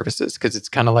productized services, because it's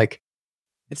kind of like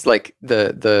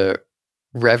the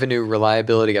revenue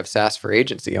reliability of SaaS for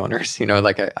agency owners.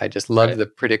 Like I just love the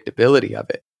predictability of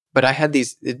it. But I had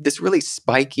this really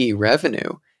spiky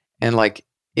revenue, and like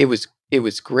it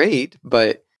was great,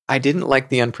 but I didn't like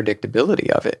the unpredictability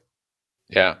of it.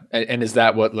 Yeah. And is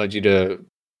that what led you to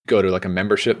go to like a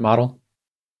membership model?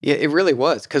 Yeah, it really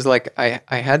was. Because like I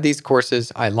had these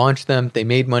courses, I launched them, they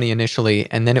made money initially,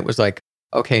 and then it was like,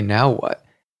 okay, now what?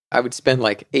 I would spend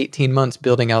like 18 months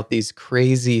building out these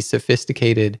crazy,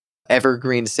 sophisticated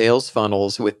evergreen sales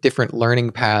funnels with different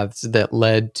learning paths that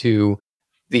led to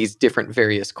these different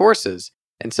various courses.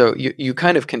 And so you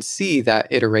kind of can see that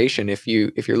iteration if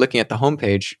you're looking at the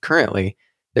homepage currently.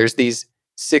 There's these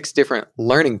 6 different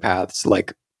learning paths.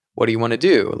 Like, what do you want to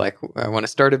do? Like, I want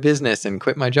to start a business and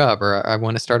quit my job, or I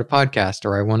want to start a podcast,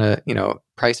 or I want to,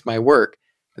 price my work.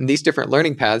 And these different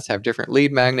learning paths have different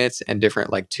lead magnets and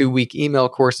different like 2-week email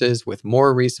courses with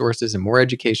more resources and more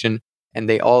education. And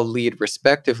they all lead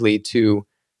respectively to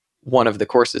one of the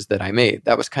courses that I made.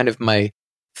 That was kind of my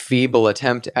feeble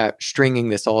attempt at stringing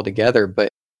this all together. But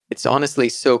it's honestly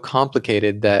so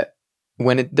complicated that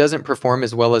when it doesn't perform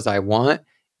as well as I want,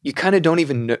 you kind of don't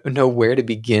even know where to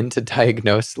begin to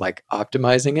diagnose like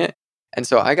optimizing it. And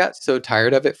so I got so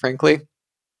tired of it, frankly.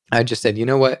 I just said, you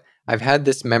know what? I've had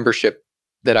this membership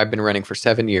that I've been running for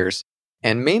 7 years.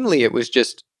 And mainly it was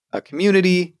just a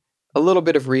community, a little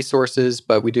bit of resources,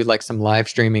 but we do like some live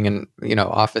streaming and,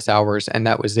 office hours, and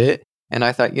that was it. And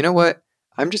I thought, you know what?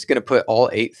 I'm just going to put all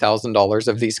 $8,000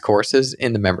 of these courses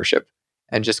in the membership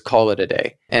and just call it a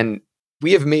day. And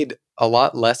we have made a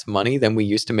lot less money than we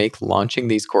used to make launching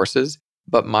these courses,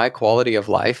 but my quality of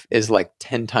life is like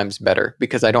 10 times better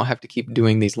because I don't have to keep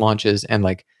doing these launches and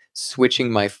like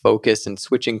switching my focus and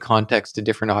switching context to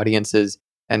different audiences.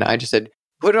 And I just said,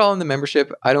 put it all in the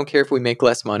membership. I don't care if we make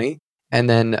less money. And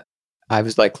then I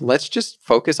was like, let's just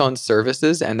focus on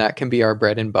services, and that can be our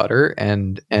bread and butter,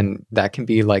 and that can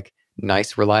be like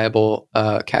nice, reliable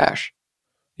cash.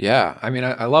 Yeah. I mean,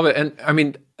 I love it. And I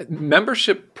mean,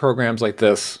 membership programs like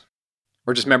this,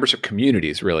 or just membership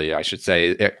communities, really, I should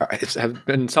say, it's have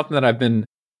been something that I've been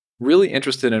really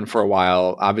interested in for a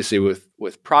while. Obviously,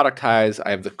 with Productize,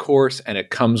 I have the course, and it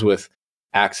comes with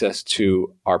access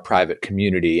to our private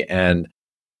community. And,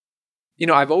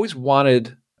 I've always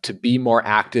wanted to be more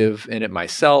active in it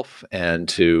myself, and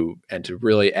to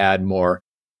really add more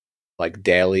like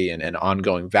daily and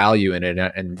ongoing value in it.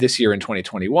 And this year in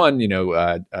 2021,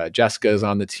 Jessica is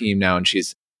on the team now, and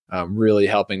she's really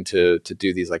helping to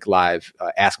do these like live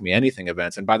Ask Me Anything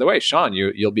events. And by the way, Sean,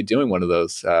 you'll be doing one of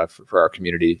those for our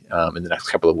community in the next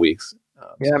couple of weeks.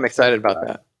 Yeah, I'm excited about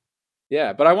that.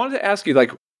 Yeah, but I wanted to ask you,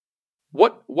 like,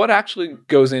 what actually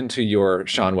goes into your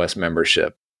Sean West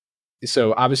membership?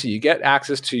 So obviously you get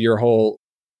access to your whole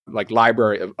like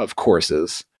library of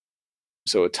courses.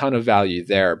 So a ton of value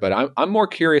there. But I'm more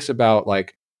curious about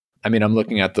like, I mean, I'm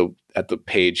looking at the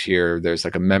page here. There's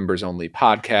like a members only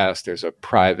podcast. There's a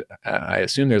private. I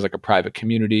assume there's like a private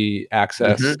community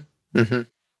access. Mm-hmm. Mm-hmm.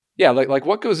 Yeah, like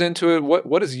what goes into it?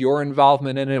 What is your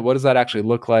involvement in it? What does that actually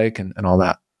look like, and all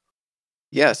that?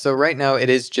 Yeah. So right now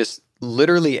it is just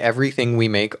literally everything we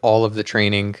make, all of the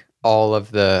training, all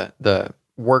of the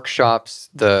workshops,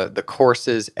 the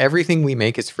courses, everything we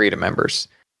make is free to members.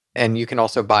 And you can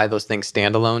also buy those things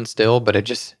standalone still, but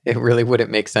it really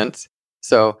wouldn't make sense.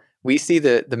 So we see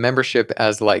the membership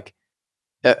as like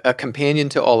a companion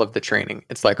to all of the training.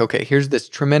 It's like, okay, here's this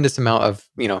tremendous amount of,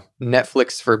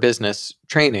 Netflix for business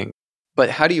training, but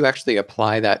how do you actually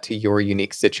apply that to your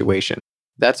unique situation?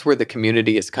 That's where the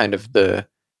community is kind of the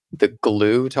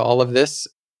glue to all of this.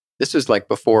 This was like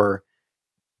before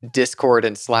Discord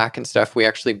and Slack and stuff. We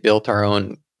actually built our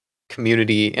own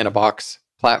community in a box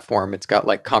platform. It's got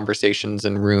like conversations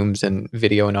and rooms and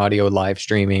video and audio live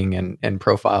streaming and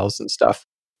profiles and stuff.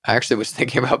 I actually was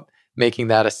thinking about making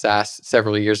that a SaaS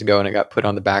several years ago, and it got put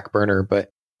on the back burner. But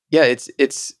yeah,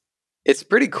 it's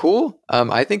pretty cool.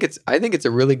 I think it's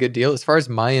a really good deal. As far as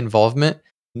my involvement,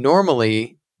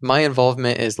 normally my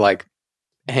involvement is like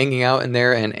hanging out in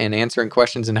there and answering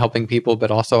questions and helping people, but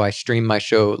also I stream my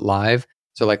show live.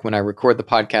 So like when I record the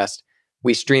podcast,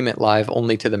 we stream it live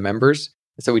only to the members.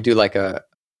 So we do like a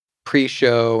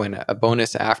pre-show and a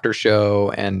bonus after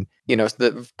show, and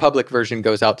the public version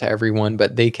goes out to everyone,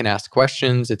 but they can ask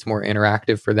questions. It's more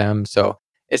interactive for them. So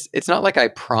it's not like I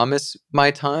promise my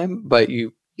time, but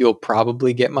you'll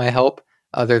probably get my help.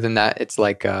 Other than that, it's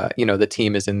like the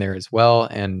team is in there as well,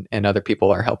 and other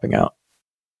people are helping out.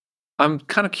 I'm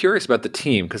kind of curious about the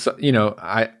team because,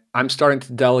 I'm starting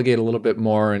to delegate a little bit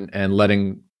more and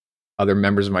letting other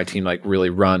members of my team like really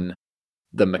run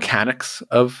the mechanics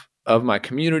of my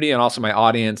community and also my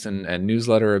audience and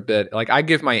newsletter a bit. Like I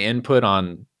give my input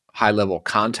on high level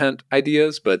content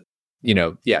ideas, but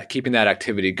keeping that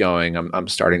activity going, I'm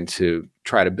starting to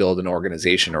try to build an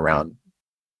organization around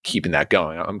keeping that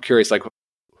going. I'm curious, like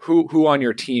who on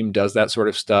your team does that sort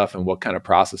of stuff and what kind of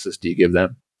processes do you give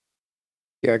them?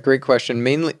 Yeah, great question.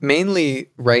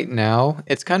 Mainly right now,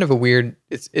 it's kind of a weird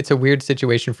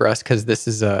situation for us because this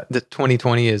is the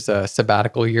 2020 is a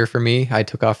sabbatical year for me. I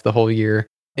took off the whole year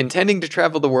intending to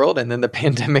travel the world, and then the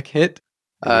pandemic hit.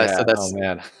 So that's, oh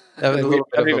man, that was a little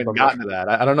bit haven't of a even bummer. gotten to that.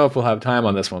 I don't know if we'll have time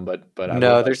on this one, but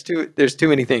no, there's too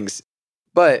many things.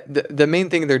 But the main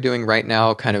thing they're doing right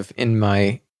now, kind of in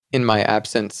my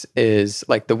absence, is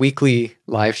like the weekly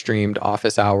live streamed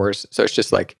office hours. So it's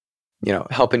just like,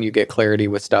 helping you get clarity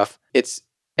with stuff. It's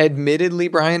admittedly,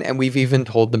 Brian, and we've even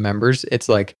told the members, it's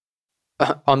like,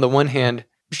 on the one hand,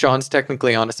 Sean's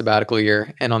technically on a sabbatical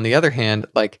year. And on the other hand,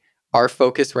 like our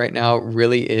focus right now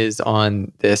really is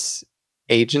on this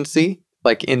agency,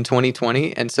 like in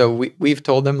 2020. And so we've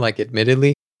told them, like,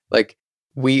 admittedly, like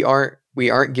we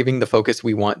aren't giving the focus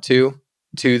we want to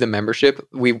the membership.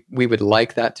 We would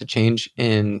like that to change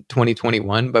in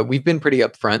 2021, but we've been pretty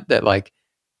upfront that like,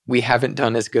 we haven't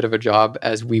done as good of a job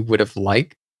as we would have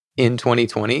liked in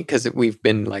 2020 because we've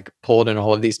been like pulled in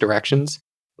all of these directions.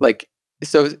 Like,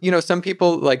 so, some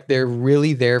people like they're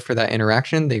really there for that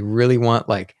interaction. They really want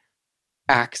like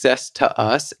access to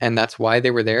us, and that's why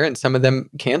they were there. And some of them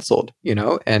canceled,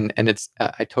 and it's,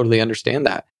 I totally understand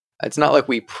that. It's not like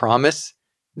we promise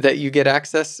that you get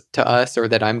access to us or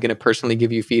that I'm going to personally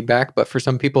give you feedback. But for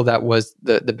some people, that was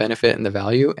the benefit and the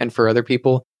value. And for other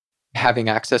people, having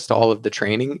access to all of the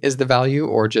training is the value,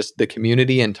 or just the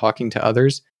community and talking to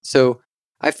others. So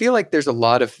I feel like there's a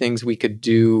lot of things we could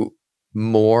do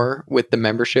more with the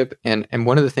membership. And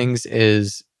one of the things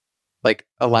is like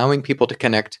allowing people to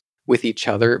connect with each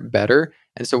other better.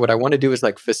 And so what I want to do is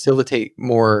like facilitate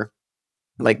more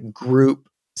like group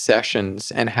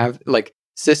sessions and have like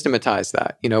systematize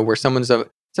that, where someone's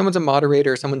a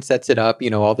moderator, someone sets it up,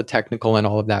 all the technical and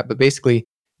all of that. But basically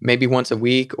maybe once a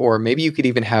week, or maybe you could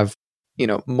even have,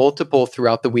 multiple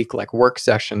throughout the week, like work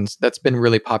sessions. That's been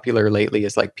really popular lately,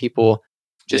 is like people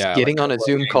just getting on a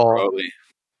Zoom call. Remotely.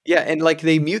 Yeah. And like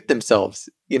they mute themselves,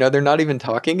 they're not even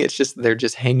talking. It's just, they're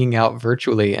just hanging out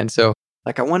virtually. And so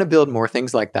like, I want to build more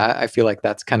things like that. I feel like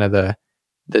that's kind of the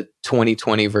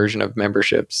 2020 version of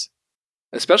memberships.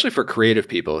 Especially for creative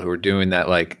people who are doing that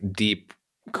like deep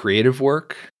creative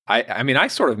work. I mean, I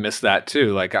sort of miss that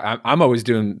too. Like I'm always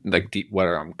doing like deep,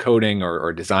 whether I'm coding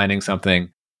or designing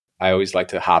something. I always like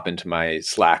to hop into my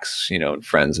Slacks, and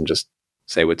friends and just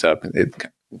say what's up.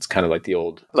 It's kind of like the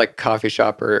old like coffee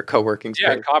shop or co-working space.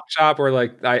 Yeah, coffee shop, or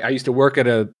like I used to work at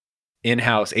a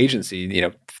in-house agency,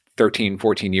 13,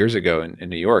 14 years ago in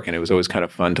New York, and it was always kind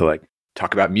of fun to like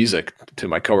talk about music to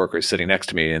my coworkers sitting next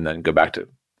to me, and then go back to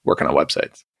working on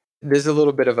websites. There's a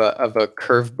little bit of a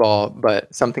curveball,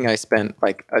 but something I spent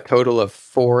like a total of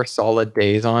 4 solid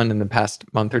days on in the past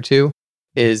month or two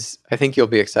is, I think you'll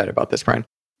be excited about this, Brian.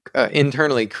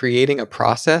 Internally creating a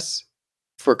process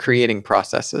for creating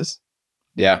processes.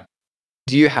 Yeah.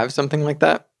 Do you have something like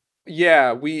that?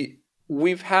 Yeah,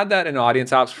 we've had that in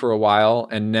Audience Ops for a while,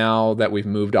 and now that we've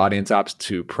moved Audience Ops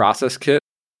to Process Kit,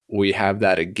 we have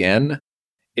that again.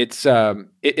 It's I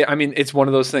mean, it's one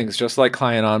of those things, just like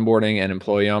client onboarding and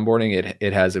employee onboarding,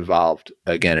 it has evolved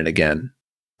again and again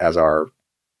as our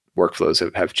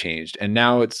workflows have changed. And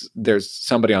now there's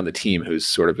somebody on the team who's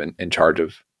sort of in charge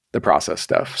of the process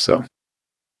stuff. So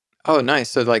oh, nice.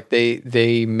 So like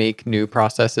they make new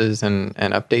processes and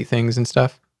update things and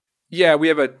stuff? Yeah, we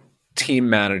have a team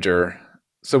manager.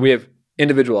 So we have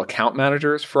individual account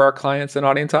managers for our clients in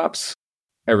Audience Ops.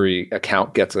 every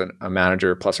account gets a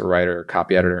manager plus a writer,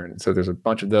 copy editor. And so there's a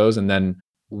bunch of those. And then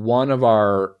one of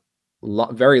our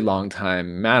very long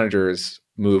time managers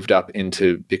moved up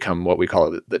into become what we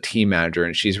call the team manager.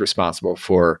 And she's responsible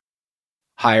for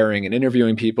hiring and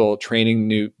interviewing people, training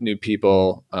new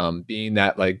people, being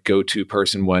that like go-to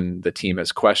person when the team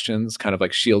has questions, kind of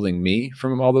like shielding me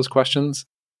from all those questions.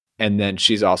 And then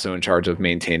she's also in charge of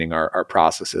maintaining our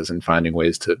processes and finding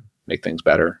ways to make things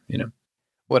better,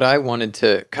 What I wanted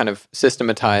to kind of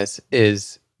systematize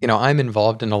is, I'm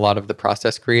involved in a lot of the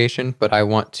process creation, but I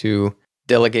want to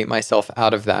delegate myself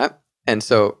out of that. And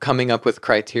so coming up with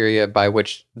criteria by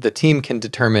which the team can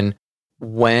determine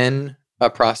when a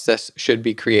process should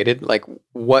be created, like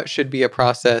what should be a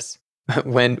process,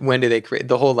 when do they create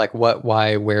the whole like what,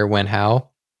 why, where, when, how.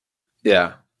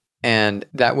 Yeah. And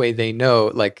that way they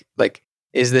know like,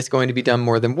 is this going to be done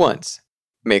more than once?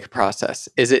 Make a process.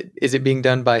 Is it being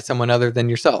done by someone other than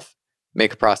yourself?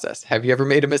 Make a process. Have you ever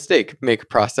made a mistake? Make a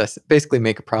process. Basically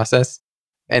make a process.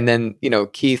 And then,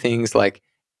 key things like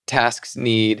tasks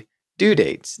need due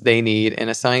dates. They need an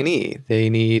assignee.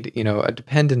 They need, a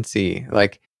dependency,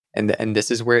 like, and this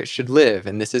is where it should live.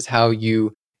 And this is how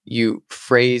you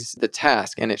phrase the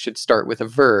task, and it should start with a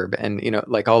verb, and,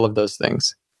 like all of those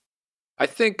things. I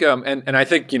think, and I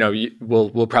think,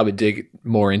 we'll probably dig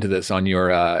more into this on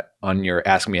your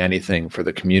Ask Me Anything for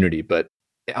the community, but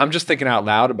I'm just thinking out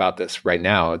loud about this right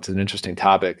now. It's an interesting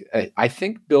topic. I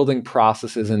think building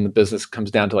processes in the business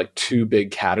comes down to like two big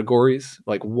categories.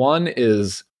 Like one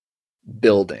is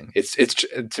building. It's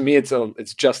to me,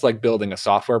 it's just like building a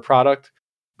software product.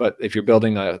 But if you're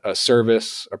building a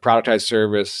service, a productized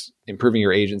service, improving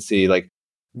your agency, like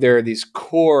there are these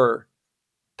core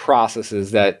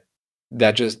processes that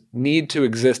just need to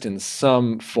exist in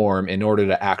some form in order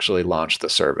to actually launch the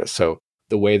service. So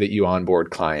the way that you onboard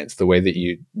clients, the way that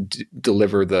you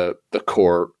deliver the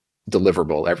core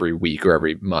deliverable every week or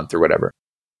every month or whatever.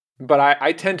 But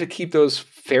I tend to keep those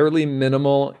fairly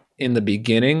minimal in the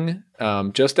beginning,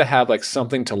 just to have like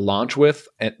something to launch with,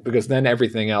 because then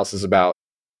everything else is about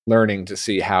learning to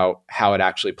see how it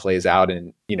actually plays out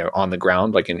in, on the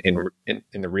ground, like in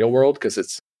the real world.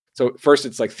 Because so first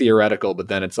it's like theoretical, but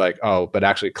then it's like, oh, but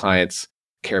actually clients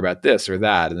care about this or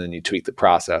that. And then you tweak the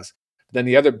process. Then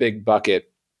the other big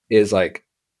bucket is like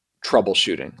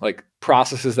troubleshooting, like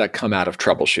processes that come out of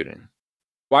troubleshooting.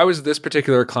 Why was this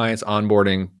particular client's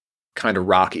onboarding kind of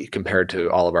rocky compared to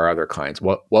all of our other clients?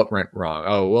 What went wrong?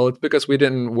 Oh, well, it's because we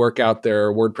didn't work out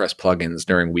their WordPress plugins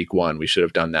during week 1. We should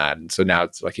have done that. And so now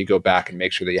it's like you go back and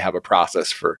make sure that you have a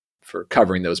process for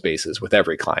covering those bases with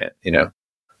every client, So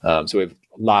we have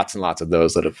lots and lots of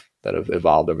those that have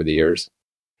evolved over the years.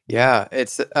 Yeah,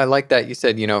 I like that you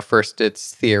said, first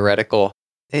it's theoretical.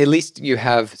 At least you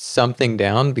have something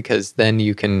down, because then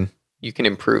you can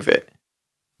improve it.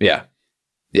 Yeah.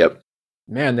 Yep.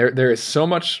 Man, there is so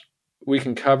much we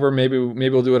can cover. Maybe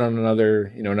we'll do it on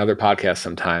another podcast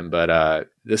sometime, but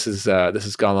this has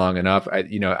gone long enough.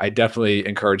 I definitely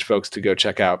encourage folks to go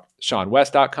check out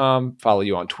SeanWest.com, follow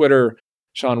you on Twitter,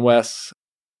 Sean West.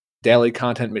 Daily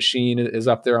Content Machine is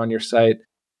up there on your site.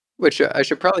 Which I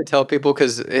should probably tell people,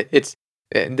 because this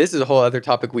is a whole other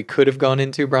topic we could have gone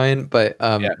into, Brian, but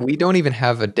we don't even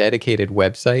have a dedicated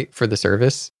website for the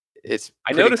service. It's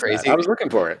I pretty noticed crazy. That. I was looking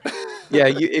for it.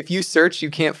 Yeah, if you search, you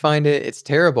can't find it. It's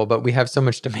terrible, but we have so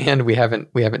much demand, we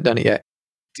haven't done it yet.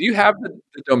 Do you have the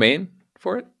domain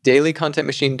for it?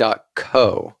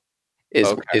 dailycontentmachine.co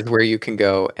is where you can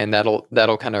go, and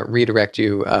that'll kind of redirect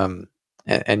you,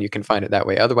 and you can find it that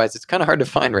way. Otherwise, it's kind of hard to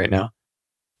find right now.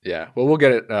 Yeah, well, we'll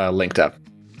get it linked up.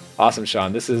 Awesome,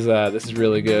 Sean. This is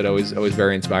really good. Always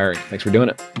very inspiring. Thanks for doing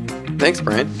it. Thanks,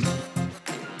 Brian.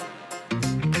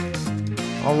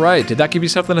 All right. Did that give you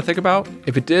something to think about?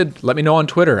 If it did, let me know on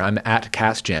Twitter. I'm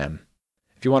 @CastJam.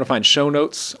 If you want to find show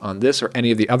notes on this or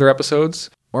any of the other episodes,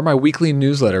 or my weekly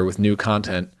newsletter with new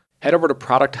content, head over to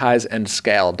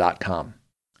productizeandscale.com.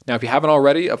 Now, if you haven't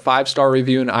already, a 5-star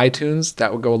review in iTunes,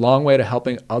 that would go a long way to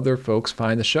helping other folks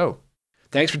find the show.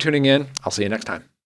 Thanks for tuning in. I'll see you next time.